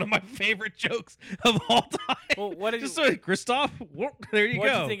audience is one of my favorite jokes of all time. Well, what did just you, Christoph, whoop, there you what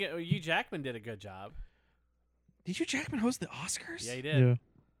go. did you think? Hugh Jackman did a good job. Did Hugh Jackman host the Oscars? Yeah, he did. Yeah.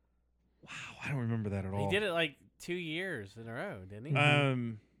 Wow, I don't remember that at all. He did it like 2 years in a row, didn't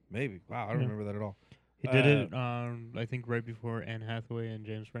he? Maybe. Wow, I don't Yeah. remember that at all. He did it. I think right before Anne Hathaway and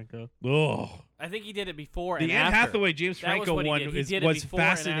James Franco. Oh, I think he did it before the and Anne after. Hathaway James That was Franco what he one did. He did it was before and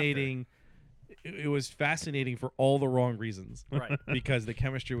after. fascinating. It was fascinating for all the wrong reasons Right. because the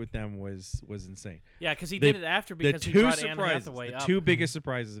chemistry with them was insane. Yeah, because he The- did it after The because he two brought Anne surprises, Hathaway the up. two biggest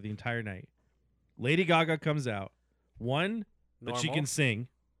surprises of the entire night. Lady Gaga comes out. One, that she Normal. can sing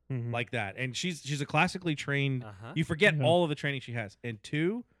Mhm. like that, and she's a classically trained. Uh-huh. You forget Yeah. all of the training she has. And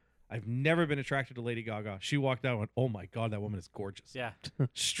two, I've never been attracted to Lady Gaga. She walked out and went, "Oh my god, that woman is gorgeous." Yeah.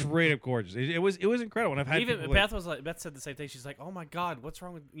 Straight up gorgeous. It was incredible. And I've had Even people like- Beth said the same thing. She's like, "Oh my God, what's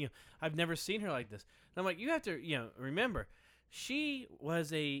wrong with I've never seen her like this." And I'm like, "You have to remember, she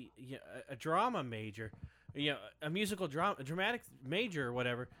was a drama major, a musical drama, a dramatic major or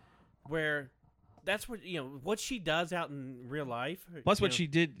whatever, where that's what she does out in real life. Plus, what she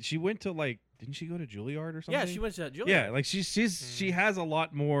did, she went to didn't she go to Juilliard or something? Yeah, she went to Juilliard. Yeah, like she has a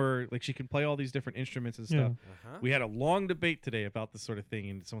lot more. Like she can play all these different instruments and stuff. Yeah. Uh-huh. We had a long debate today about this sort of thing,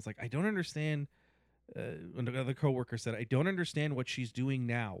 and someone's like, "I don't understand." Another coworker said, "I don't understand what she's doing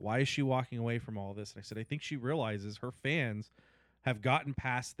now. Why is she walking away from all this?" And I said, "I think she realizes her fans have gotten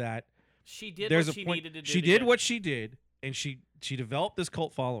past that. She did There's what a she point. needed to do. She to did get- what she did, and she developed this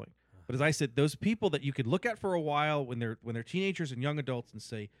cult following. But as I said, those people that you could look at for a while when they're teenagers and young adults and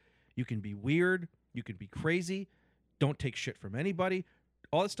say, you can be weird, you can be crazy, don't take shit from anybody,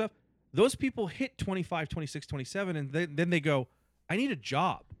 all that stuff. Those people hit 25, 26, 27, and then they go, I need a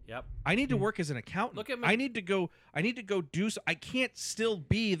job. Yep. I need to work as an accountant. Look at I need to go do. I can't still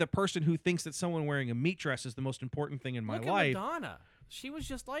be the person who thinks that someone wearing a meat dress is the most important thing in my Look life. at Madonna. She was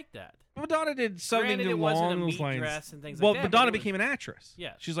just like that. Madonna did something Granted, it wasn't a along those meat lines. dress and things Well, like that. Madonna but it became an actress.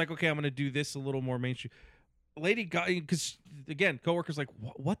 Yeah. She's like, okay, I'm going to do this a little more mainstream. Lady Gaga, because again, coworkers like,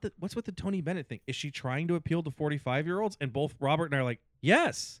 what's with the Tony Bennett thing? Is she trying to appeal to 45-year-olds? And both Robert and I are like,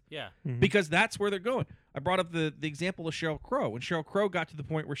 yes, Yeah. because that's where they're going. I brought up the example of Sheryl Crow. When Sheryl Crow got to the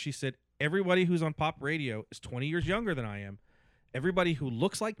point where she said, everybody who's on pop radio is 20 years younger than I am. Everybody who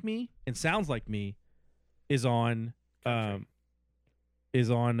looks like me and sounds like me is on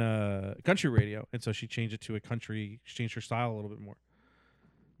country radio, and so she changed it to a country. She changed her style a little bit more.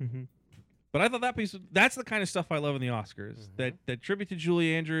 Mm-hmm. But I thought that's the kind of stuff I love in the Oscars. That tribute to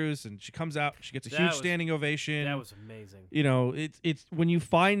Julie Andrews, and she comes out, she gets a huge standing ovation. That was amazing. You know, it's when you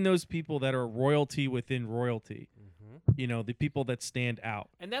find those people that are royalty within royalty. You know, the people that stand out.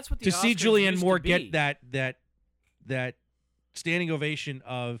 And that's what the to Oscars see Julianne used Moore to be. get that standing ovation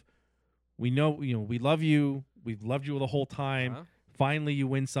of, we love you, we've loved you the whole time. Uh-huh. Finally, you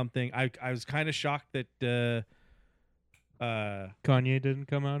win something. I was kind of shocked that Kanye didn't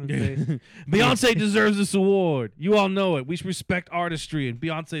come out and say, Beyonce deserves this award. You all know it. We should respect artistry and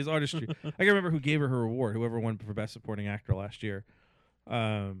Beyonce's artistry. I can remember who gave her award. Whoever won for Best Supporting Actor last year.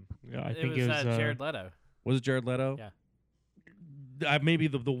 I think it was Jared Leto. Was it Jared Leto? Yeah. Maybe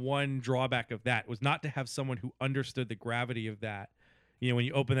the one drawback of that was not to have someone who understood the gravity of that. You know, when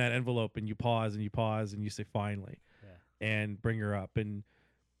you open that envelope and you pause and you say finally, and bring her up, and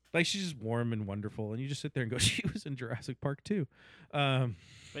like she's just warm and wonderful, and you just sit there and go, she was in Jurassic Park too. But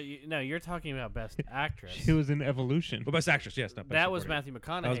you're talking about Best Actress. she was in Evolution. But Best Actress, yes, not Best That was Supporting. Matthew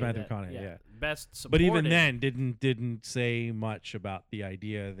McConaughey. That was Matthew McConaughey, yeah. Best supporting. But even then, didn't say much about the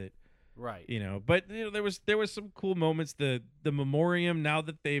idea that, right. you know. But you know, there was some cool moments. The memoriam, now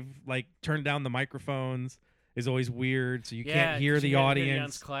that they've like turned down the microphones, is always weird. So you can't hear the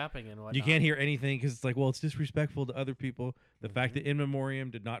audience clapping and whatnot. You can't hear anything because it's like, well, it's disrespectful to other people. The fact that In Memoriam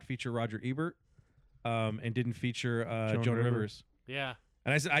did not feature Roger Ebert, and didn't feature Joan Rivers. Yeah.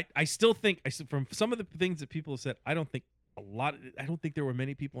 And I said, I still think, from some of the things that people have said, I don't think there were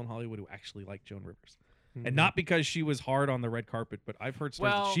many people in Hollywood who actually liked Joan Rivers. And not because she was hard on the red carpet, but I've heard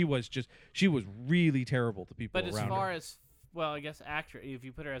stories that she was really terrible to people around her. But as far as, well, I guess actress, if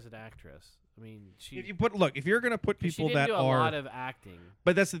you put her as an actress, I mean, if you're gonna put people she that didn't do a lot of acting.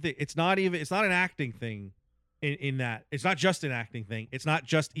 But that's the thing. It's not an acting thing. In that, it's not just an acting thing. It's not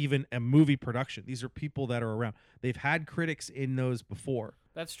just even a movie production. These are people that are around. They've had critics in those before.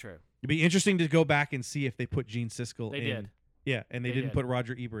 That's true. It'd be interesting to go back and see if they put Gene Siskel in. They did. Yeah, and they didn't put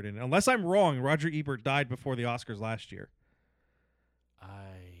Roger Ebert in. Unless I'm wrong, Roger Ebert died before the Oscars last year.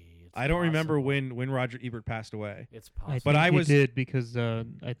 I don't remember when Roger Ebert passed away. It's possible. But I did because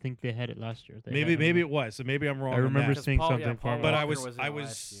I think they had it last year. Maybe it was. So maybe I'm wrong. I remember seeing something Paul but Walker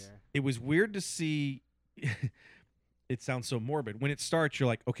it was weird to see. It sounds so morbid. When it starts, you're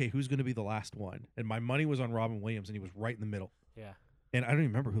like, okay, who's going to be the last one? And my money was on Robin Williams, and he was right in the middle. Yeah. And I don't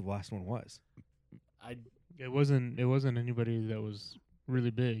even remember who the last one was. It wasn't anybody that was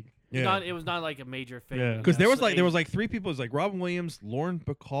really big. Yeah. It was not like a major thing. Yeah. Because there was like three people. It was like Robin Williams, Lauren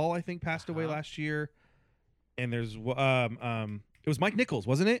Bacall, I think, passed away last year, and there's it was Mike Nichols,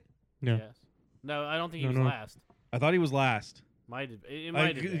 wasn't it? Yeah. Yes. No, I don't think he was last. I thought he was last. It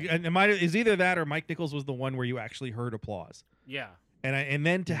might have been. Is either that or Mike Nichols was the one where you actually heard applause. Yeah. And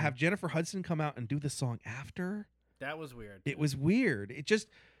then to have Jennifer Hudson come out and do the song after, that was weird. It was weird. It just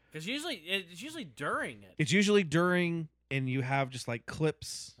because it's usually during it. It's usually during, and you have just like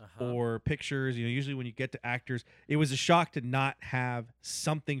clips or pictures. You know, usually when you get to actors, it was a shock to not have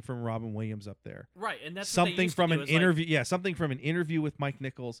something from Robin Williams up there. Right, and that's something from an interview. Like, something from an interview with Mike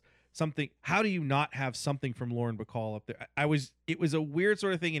Nichols. Something. How do you not have something from Lauren Bacall up there? It was a weird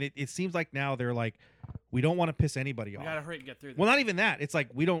sort of thing, and it seems like now they're like, we don't want to piss anybody off. We gotta hurry and get through this. Well, not even that. It's like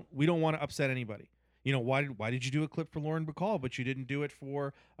we don't want to upset anybody. You know, why did you do a clip for Lauren Bacall, but you didn't do it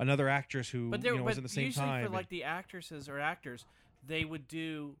for another actress who was in the same time? Usually for like the actresses or actors, they would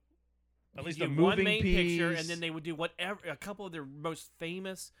do at least a one moving main piece, picture, and then they would do a couple of their most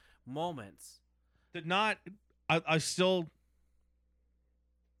famous moments. To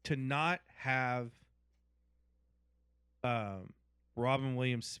not have Robin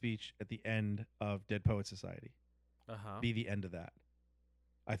Williams' speech at the end of Dead Poets Society be the end of that.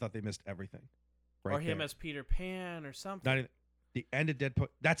 I thought they missed everything. Right or him there. As Peter Pan or something. Not even, the end of Dead Poet.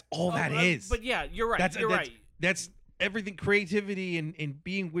 That's all that is. But yeah, you're right. That's everything. Creativity and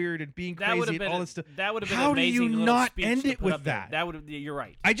being weird and being crazy and all this stuff. That would have been How an amazing do you little not speech end to it put with up there. that? That would have. You're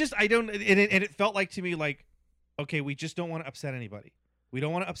right. I don't. And it felt like to me like, okay, we just don't want to upset anybody. We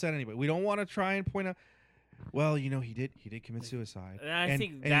don't want to upset anybody. We don't want to try and point out. Well, he did commit suicide. And I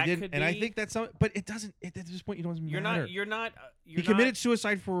think he that did, could and I be- think that's something. But it doesn't. At this point, You're matter. not. You're not. He committed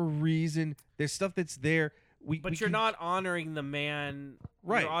suicide for a reason. There's stuff that's there. But you're not honoring the man.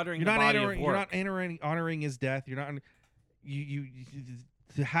 Right. You're honoring You're the not body honoring. of You're work. not honoring his death. You're not. You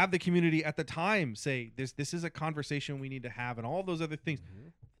to have the community at the time say this is a conversation we need to have, and all those other things.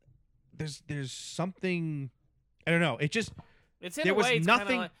 There's something. I don't know. It just. It's in There a was way, it's nothing.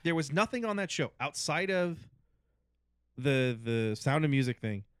 kinda like, There was nothing on that show outside of the Sound of Music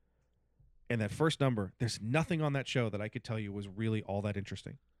thing and that first number. There's nothing on that show that I could tell you was really all that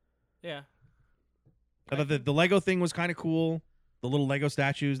interesting. yeah. I thought the Lego thing was kind of cool. The little Lego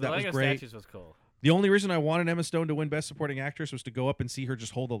statues, The that Lego was great. statues was cool. The only reason I wanted Emma Stone to win Best Supporting Actress was to go up and see her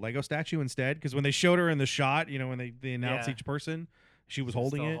just hold a Lego statue instead. Because when they showed her in the shot, when they announced Yeah. each person, she was Still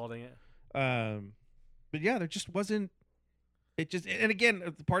holding it. Holding it. But yeah, there just wasn't. It just, and again,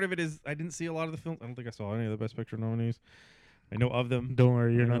 part of it is I didn't see a lot of the films. I don't think I saw any of the Best Picture nominees. I know of them. Don't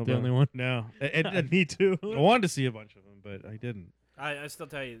worry, you're I know not the about- only one. No, Me too. I wanted to see a bunch of them, but I didn't. I still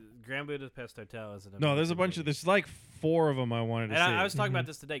tell you, Grand Budapest Hotel is an No, there's a amazing bunch of. movie. There's like 4 of them I wanted to And see. I was talking Mhm. about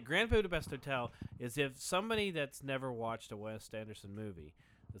this today. Grand Budapest Hotel is if somebody that's never watched a Wes Anderson movie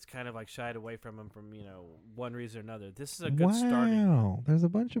that's kind of like shied away from him from one reason or another. This is a good starting Wow, there's a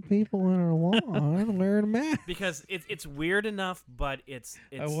bunch of people in our lawn wearing a mask. because it's weird enough, but it's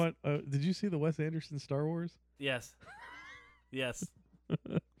I want. Did you see the Wes Anderson Star Wars? yes, yes.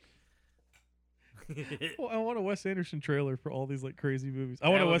 Well, I want a Wes Anderson trailer for all these like crazy movies. I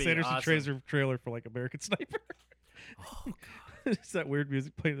want That a would Wes be Anderson awesome. trailer for like American Sniper. Oh, It's that weird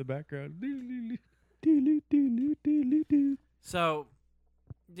music playing in the background. So,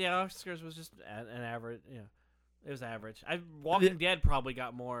 the Oscars was just an average. It was average. Walking Dead probably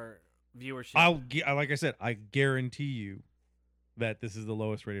got more viewership. Like I said, I guarantee you that this is the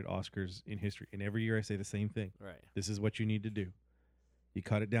lowest rated Oscars in history. And every year I say the same thing. Right. This is what you need to do. You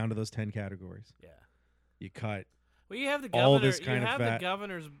cut it down to those 10 categories. Yeah. You cut. Well, you have the all governor. this kind you of have fat- the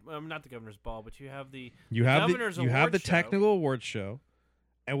governor's, not the governor's ball, but you have the You have Governor's the Award show. technical awards show,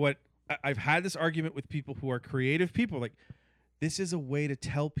 and what I've had this argument with people who are creative people, like this is a way to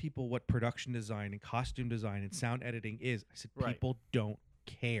tell people what production design and costume design and sound editing is. I said Right. people don't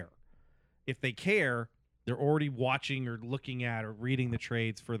care. If they care, they're already watching or looking at or reading the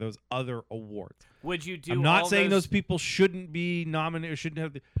trades for those other awards. Would you do? I'm not all saying those those people shouldn't be nominated or shouldn't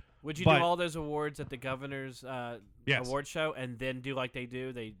have the. Would you but- do all those awards at the governor's Yes. award show and then do like they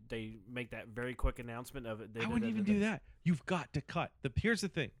do? They make that very quick announcement of it. I wouldn't even do that. You've got to cut. Here's the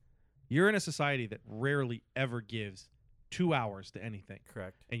thing. You're in a society that rarely ever gives 2 hours to anything.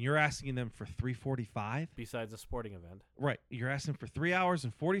 Correct. And you're asking them for 3:45? Besides a sporting event, Right. You're asking for 3 hours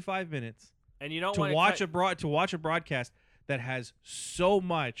and 45 minutes and you don't to want watch a broadcast that has so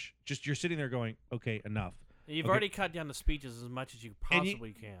much. Just you're sitting there going, okay, enough. You've Okay. already cut down the speeches as much as you And you-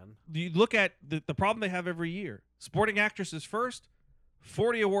 possibly can. You look at the problem they have every year. Supporting actresses first,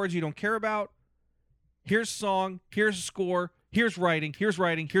 40 awards you don't care about. Here's song, here's score, here's writing, here's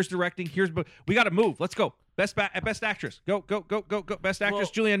directing, we got to move. Let's go. Best actress. Go. Best actress,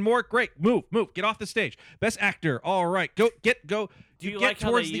 Well- Julianne Moore. Great. Move. Get off the stage. Best actor. All right. Go. Do you get like how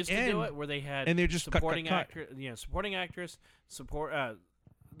they towards the used to end. do it, where they had and they're just cut, supporting cut. actor, supporting actress,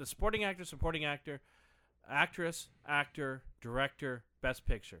 the supporting actor, supporting actor, actress, actor, director, best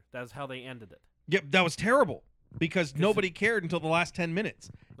picture. That's how they ended it. Yep, that was terrible because nobody cared until the last 10 minutes.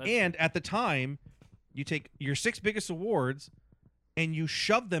 That's- And at the time, you take your 6 biggest awards and you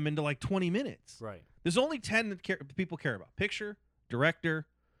shove them into like 20 minutes. Right. There's only 10 that people care about: picture, director,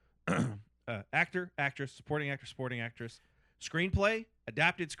 actor, actress, supporting actress, screenplay,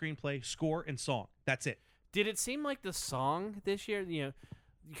 adapted screenplay, score, and song. That's it. Did it seem like the song this year?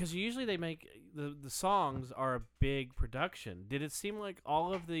 Because usually they make the songs are a big production. Did it seem like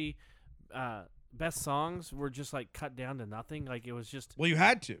all of the best songs were just like cut down to nothing? Like it was just. Well, you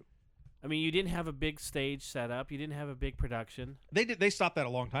had to. I mean, you didn't have a big stage set up. You didn't have a big production. They stopped that a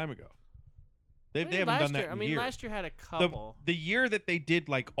long time ago. They haven't last done that year, in I mean, years. last year had a couple. The year that they did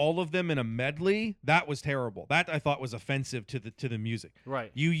like all of them in a medley, that was terrible. That I thought was offensive to the music.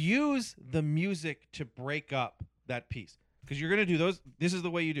 Right. You use the music to break up that piece because you're going to do those. This is the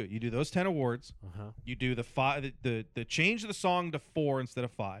way you do it. You do those 10 awards. Uh-huh. You do the change the song to 4 instead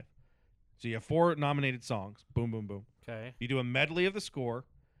of 5. So you have 4 nominated songs. Boom, boom, boom. Okay. You do a medley of the score.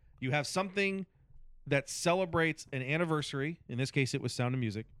 You have something that celebrates an anniversary. In this case, it was Sound of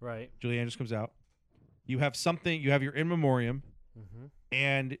Music. Right. Julie Andrews comes out. You have something. You have your in memoriam, Mm-hmm.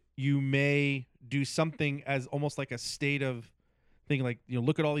 and you may do something as almost like a state of thing. Like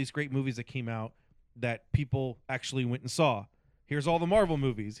look at all these great movies that came out that people actually went and saw. Here's all the Marvel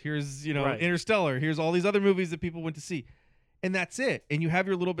movies. Here's, Right. Interstellar. Here's all these other movies that people went to see. And that's it. And you have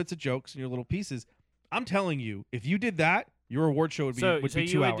your little bits of jokes and your little pieces. I'm telling you, if you did that, your award show would be, So be 2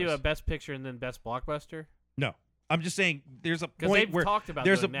 you would hours. do a best picture and then best blockbuster? No. I'm just saying there's a Because point they've where talked about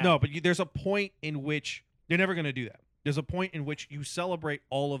there's doing that. no, but there's a point in which they're never going to do that. There's a point in which you celebrate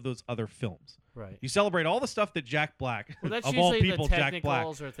all of those other films. Right. You celebrate all the stuff that Jack Black, Well, that's of all usually people, the Jack Black.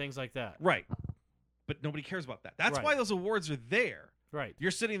 technicals or things like that. Right. But nobody cares about that. That's Right. why those awards are there. Right.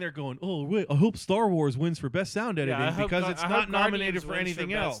 You're sitting there going, "Oh, wait, I hope Star Wars wins for best sound editing Yeah, I hope because Gar- it's I not hope nominated Guardians for wins anything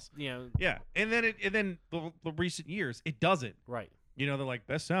best, else." You know, Yeah, and then the recent years, it doesn't. right. They're like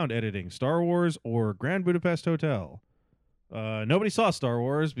best sound editing, Star Wars or Grand Budapest Hotel. Nobody saw Star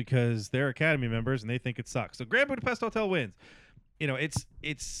Wars because they're Academy members and they think it sucks. So Grand Budapest Hotel wins.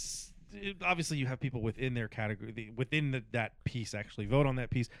 Obviously you have people within their category, within that piece actually vote on that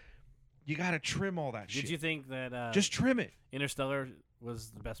piece. You got to trim all that shit. Did you think that Just trim it. Interstellar was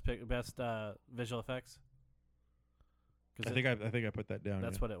the best visual effects? I think I put that down.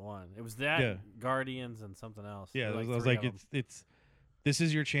 That's yeah. what it won. It was that, Yeah. Guardians, and something else. Yeah, There were I was three like, of 'em. this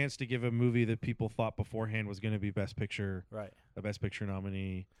is your chance to give a movie that people thought beforehand was going to be Best Picture, Right. a Best Picture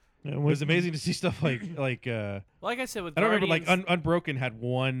nominee. Yeah, It was amazing to see stuff like Like I said, with I don't Guardians, remember like Unbroken had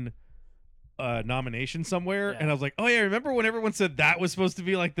one nomination somewhere, Yeah. and I was like, oh yeah, remember when everyone said that was supposed to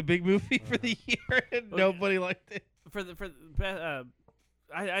be like the big movie for the year, and Well, nobody liked it.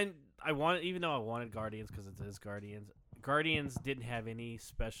 I wanted, even though I wanted Guardians because it is Guardians. Guardians didn't have any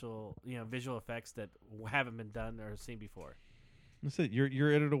special, visual effects that haven't been done or seen before. That's it.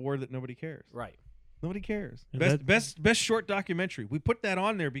 You're at an award that nobody cares. Right. Nobody cares. And Best short documentary. We put that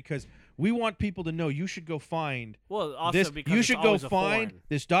on there because we want people to know you should go find Well, also this. because You it's should go always a find foreign.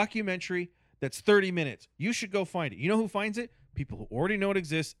 this documentary that's 30 minutes. You should go find it. You know who finds it? People who already know it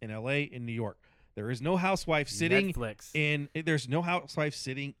exists in LA and New York. There is no housewife sitting Netflix. there's no housewife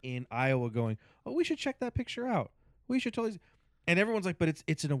sitting in Iowa going, "Oh, we should check that picture out. We should totally." And everyone's like, "But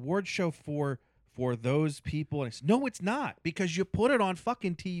it's an award show for those people." And no, it's not, because you put it on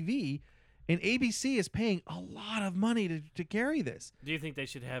fucking TV, and ABC is paying a lot of money to carry this. Do you think they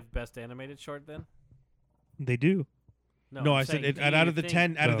should have best animated short then? They do. No, I'm I said saying, it, do out you of the think-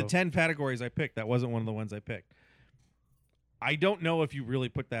 10 out of the No. 10 categories I picked, that wasn't one of the ones I picked. I don't know if you really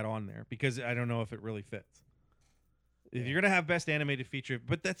put that on there because I don't know if it really fits. If you're gonna have best animated feature,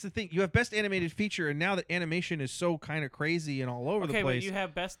 but that's the thing, you have best animated feature, and now that animation is so kind of crazy and all over the Okay, place. but you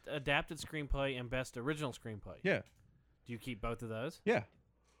have best adapted screenplay and best original screenplay. Yeah, Do you keep both of those? yeah,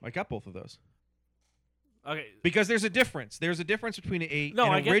 I got both of those Okay. because there's a difference. There's a difference between No,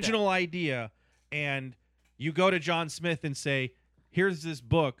 I an get original idea and you go to John Smith and say, "Here's this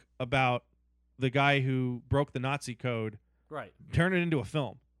book about the guy who broke the Nazi code. Right. Turn it into a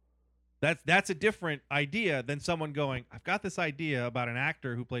film." That's a different idea than someone going, "I've got this idea about an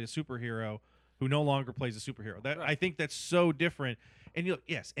actor who played a superhero who no longer plays a superhero." That Right. I think that's so different. And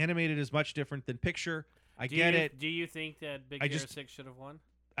yes, animated is much different than picture. I Do get you, it. Do you think that Big I Hero just- 6 should have won?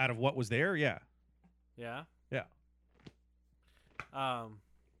 Out of what was there, yeah. Yeah. Yeah. Um.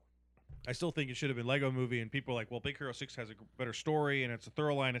 I still think it should have been Lego Movie, and people are like, "Well, Big Hero 6 has a better story and it's a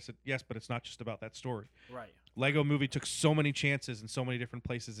thorough line." I said, "Yes, but it's not just about that story." Right. Lego Movie took so many chances in so many different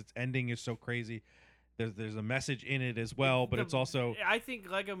places. Its ending is so crazy. There's a message in it as well, but it's also I think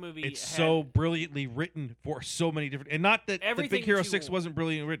Lego Movie. it's had- so brilliantly written for so many different, and not that the Everything Big Hero that you 6 wasn't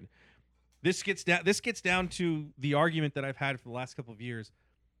brilliantly written. This gets down to the argument that I've had for the last couple of years.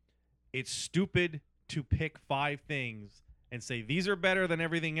 It's stupid to pick 5 things and say these are better than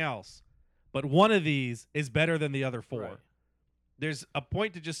everything else, but one of these is better than the other 4. Right. There's a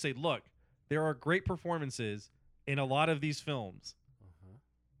point to just say, look, there are great performances in a lot of these films. Uh-huh.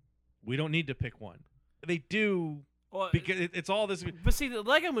 We don't need to pick one. They do, Well, because it's all this. But see, the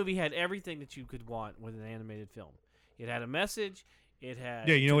Lego Movie had everything that you could want with an animated film. It had a message. It had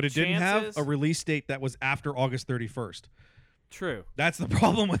Yeah, you know what it took didn't have? chances. A release date that was after August 31st. True. That's the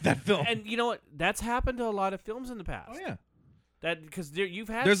problem with that film. And you know what? That's happened to a lot of films in the past. Oh yeah. That because you've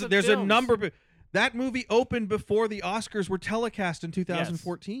had There's some a films- number. That movie opened before the Oscars were telecast in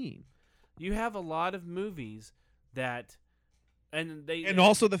 2014. You have a lot of movies that, and they And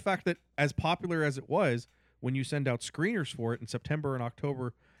also the fact that as popular as it was, when you send out screeners for it in September and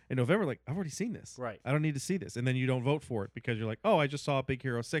October and November, like, I've already seen this. Right. I don't need to see this. And then you don't vote for it because you're like, oh, I just saw Big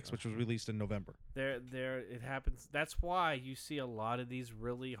Hero 6, which was released in November. there it happens. That's why you see a lot of these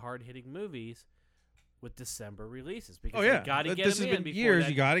really hard hitting movies with December releases because Oh yeah, you got to get this them has in been before years. that-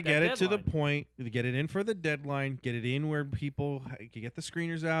 You got to that get it to the deadline. point. You get it in for the deadline. Get it in where people can get the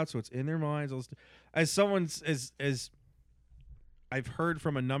screeners out, so it's in their minds. As someone's as I've heard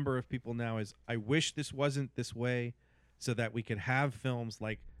from a number of people now, is I wish this wasn't this way. so that we could have films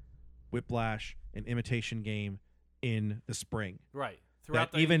like Whiplash and Imitation Game in the spring. Right.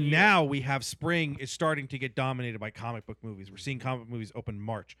 Throughout That the even year. now we have spring is starting to get dominated by comic book movies. We're seeing comic book movies open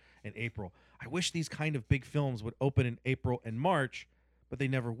March and April. I wish these kind of big films would open in April and March, but they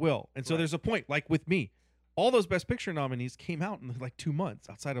never will. And so Right. there's a point, like with me, all those Best Picture nominees came out in like 2 months,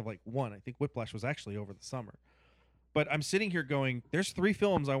 outside of like one. I think Whiplash was actually over the summer. But I'm sitting here going, there's 3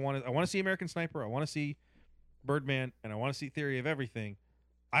 films I want to see: American Sniper, I want to see Birdman, and I want to see Theory of Everything.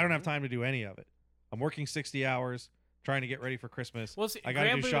 I don't have time to do any of it. I'm working 60 hours trying to get ready for Christmas. Well, see, I got to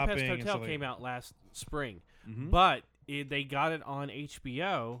Grand do Budapest shopping. and Hotel stuff like came that. out last spring, Mhm. but they got it on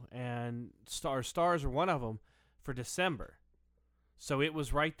HBO, and Stars are one of them for December. So it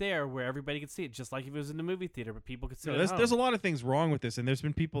was right there where everybody could see it, just like if it was in the movie theater, but people could see No, it. there's a lot of things wrong with this, and there's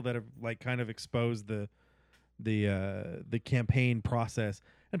been people that have like kind of exposed the campaign process,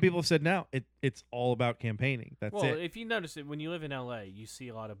 and people have said now it's all about campaigning. That's Well, it. if you notice it, when you live in LA, you see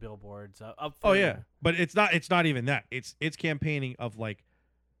a lot of billboards up. Oh yeah, further. but it's not even that. It's campaigning of like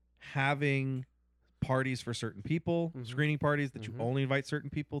having parties for certain people, Mhm. screening parties that Mhm. you only invite certain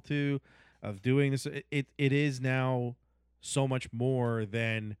people to, of doing this. It is now so much more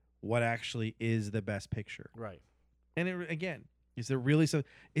than what actually is the best picture. Right. And again, is there really some?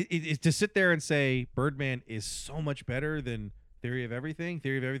 It's to sit there and say Birdman is so much better than Theory of Everything.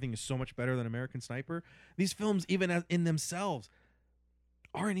 Theory of Everything is so much better than American Sniper. These films, even as in themselves,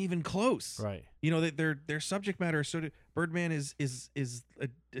 aren't even close. Right. You know, their subject matter is sort of. Birdman is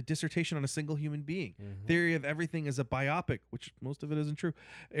a dissertation on a single human being. Mhm. Theory of Everything is a biopic, which most of it isn't true.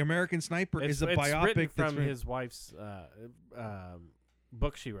 American Sniper is a it's biopic written that's from his wife's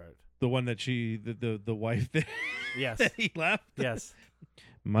book she wrote. the one that the wife that, Yes. that he left. Yes.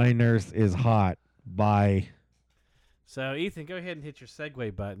 My nurse is hot. Bye. So Ethan, go ahead and hit your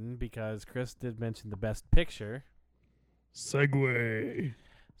segue button because Chris did mention the best picture. Segway.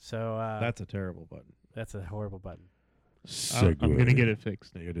 So That's a terrible button. that's a horrible button. I'm gonna get it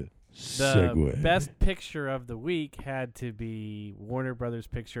fixed. The best picture of the week had to be Warner Brothers'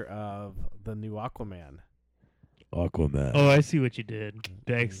 picture of the new Aquaman. Aquaman. Oh, I see what you did.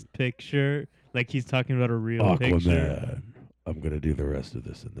 Best picture, like he's talking about a real picture. Aquaman. I'm gonna do the rest of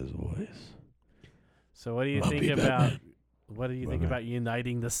this in this voice. So what do you I'll think be about Batman. what do you think Batman. about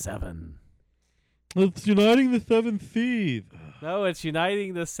uniting the 7? It's uniting the 7 thieves. No, it's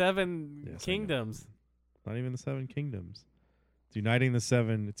uniting the 7 Yes, I know. kingdoms. Not even the 7 kingdoms. It's uniting the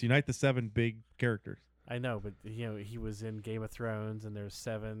 7. It's unite the 7 big characters. I know, but he was in Game of Thrones, and there's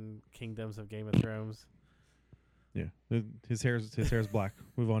 7 kingdoms of Game of Thrones. Yeah, his hair's black.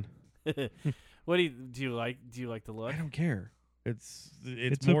 Move on. What do you like? Do you like the look? I don't care. It's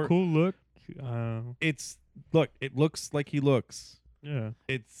It's more. a cool look. It looks like he looks. Yeah.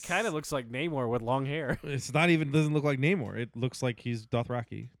 It's Kind of looks like Namor with long hair. It's not even doesn't look like Namor. It looks like he's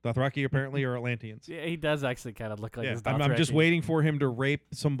Dothraki. Dothraki apparently are Atlanteans. Yeah, he does actually kind of look like Yeah, his I'm just Dothraki. waiting for him to rape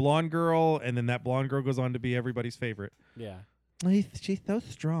some blonde girl, and then that blonde girl goes on to be everybody's favorite. Yeah. She's so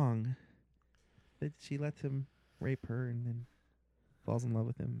strong that she lets him rape her and then falls in love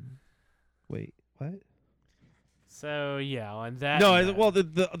with him. Wait, what? So yeah, on that. No, note- well, the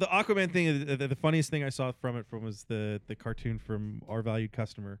Aquaman thing, the funniest thing I saw from it was the cartoon from Our Valued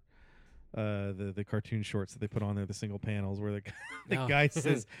Customer, the cartoon shorts that they put on there, the single panels where the Oh. guy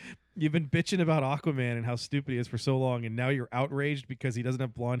says, "You've been bitching about Aquaman and how stupid he is for so long, and now you're outraged because he doesn't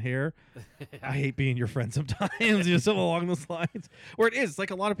have blonde hair. I hate being your friend sometimes." You know, something along those lines. Where it is, it's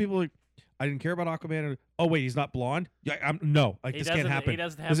like a lot of people are like, I didn't care about Aquaman. And, oh wait, he's not blonde. Yeah, no, like He this can't doesn't- happen. he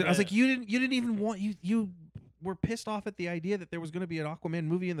doesn't have 'Cause I was the- like, you didn't even want you were pissed off at the idea that there was going to be an Aquaman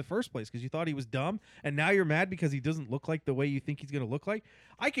movie in the first place because you thought he was dumb, and now you're mad because he doesn't look like the way you think he's going to look like.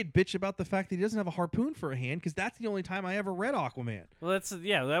 I could bitch about the fact that he doesn't have a harpoon for a hand because that's the only time I ever read Aquaman. Well,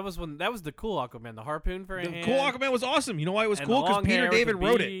 that was the cool Aquaman, the harpoon for a The hand. cool Aquaman was awesome. You know why it was and cool? the Because long Peter hair with David the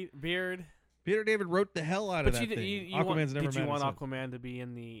wrote it. Beard. Peter David wrote the hell out of But that you, thing. you Aquaman's want, never did you mad want at himself. Aquaman to be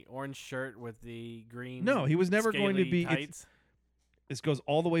in the orange shirt with the green? No, he was never going to scaly be. Tights? This goes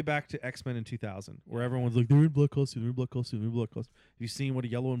all the way back to X-Men in 2000, where everyone's like, they're in black costume, they're in black costume, they're in black costume. Have you seen what a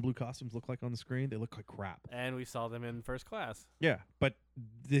yellow and blue costumes look like on the screen? They look like crap. And we saw them in First Class. Yeah, but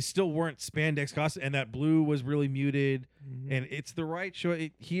they still weren't spandex costumes, and that blue was really muted. Mm-hmm. And it's the right choice.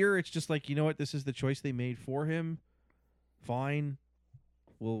 Here, it's just like, you know what? This is the choice they made for him. Fine.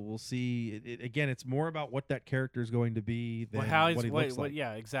 We'll see. Again, it's more about what that character is going to be than Well, how what he looks like.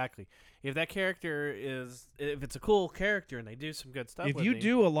 yeah, exactly. If that character if it's a cool character and they do some good stuff If with you him,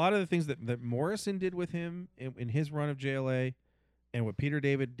 do a lot of the things that Morrison did with him in his run of JLA, and what Peter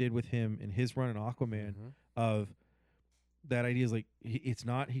David did with him in his run in Aquaman, Mhm. of that idea is like it's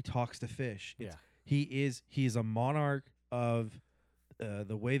not he talks to fish. It's Yeah. He is a monarch of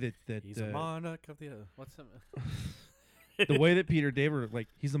the way that He's a monarch of the what's that? the way that Peter David, like,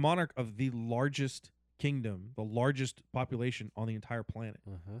 he's the monarch of the largest kingdom, the largest population on the entire planet.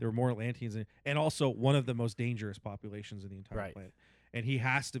 There were more Atlanteans and also one of the most dangerous populations in the entire Right. planet. And he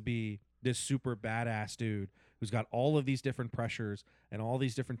has to be this super badass dude who's got all of these different pressures and all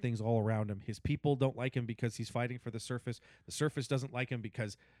these different things all around him. His people don't like him because he's fighting for the surface. The surface doesn't like him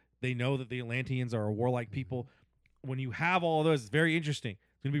because they know that the Atlanteans are a warlike people. When you have all of those, it's very interesting.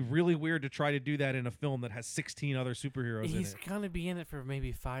 It's going to be really weird to try to do that in a film that has 16 other superheroes in He's it. gonna be in it for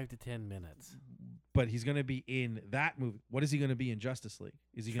maybe 5 to 10 minutes. But he's going to be in that movie. What is he going to be in Justice League?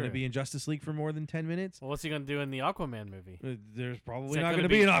 Is he going to True. be in Justice League for more than 10 minutes? Well, what's he gonna do in the Aquaman movie? There's probably that not gonna going to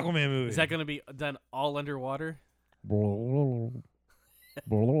be be- an Aquaman movie. Is that gonna be done all underwater?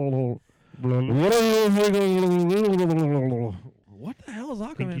 What the hell is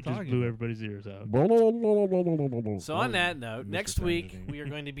I think Aquaman you just talking blew about? everybody's ears out. So on that note, Mr. next week Tragedy. we are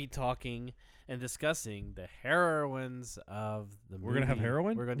going to be talking and discussing the heroines of the movie. We're gonna have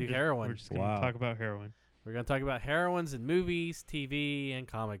heroin? We're going to do We're heroin. just gonna Wow. talk about heroin. We're going to talk about heroines in movies, TV, and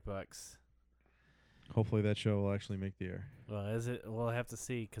comic books. Hopefully that show will actually make the air. Well, is it? We'll have to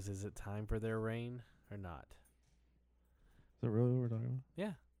see, because is it time for their reign or not? Is that really what we're talking about?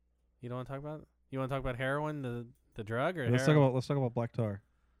 Yeah. You don't want to talk about? You want to talk about heroin, the drug, or Let's heroin? talk about Black Tar.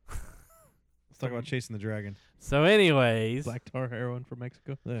 Let's talk about chasing the dragon. So, anyways, Black tar heroin from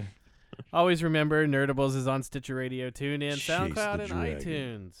Mexico. Yeah. always remember Nerdables is on Stitcher Radio, TuneIn, Chase SoundCloud, the and dragon.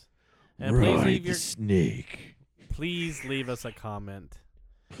 iTunes. And please Ride leave the your snake. please leave us a comment.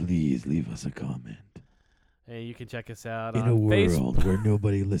 Please leave us a comment. Hey, you can check us out In on a Facebook. world where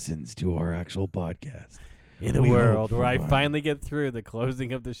nobody listens to our actual podcast. In a we hope world where I for- finally get through the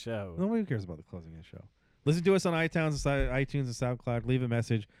closing of the show. Nobody cares about the closing of the show. Listen to us on iTunes and SoundCloud. Leave a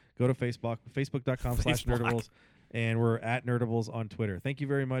message. Go to Facebook, facebook.com/Nerdables. And we're at Nerdables on Twitter. Thank you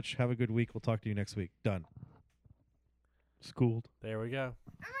very much. Have a good week. We'll talk to you next week. Done. Schooled. There we go.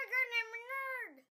 Oh my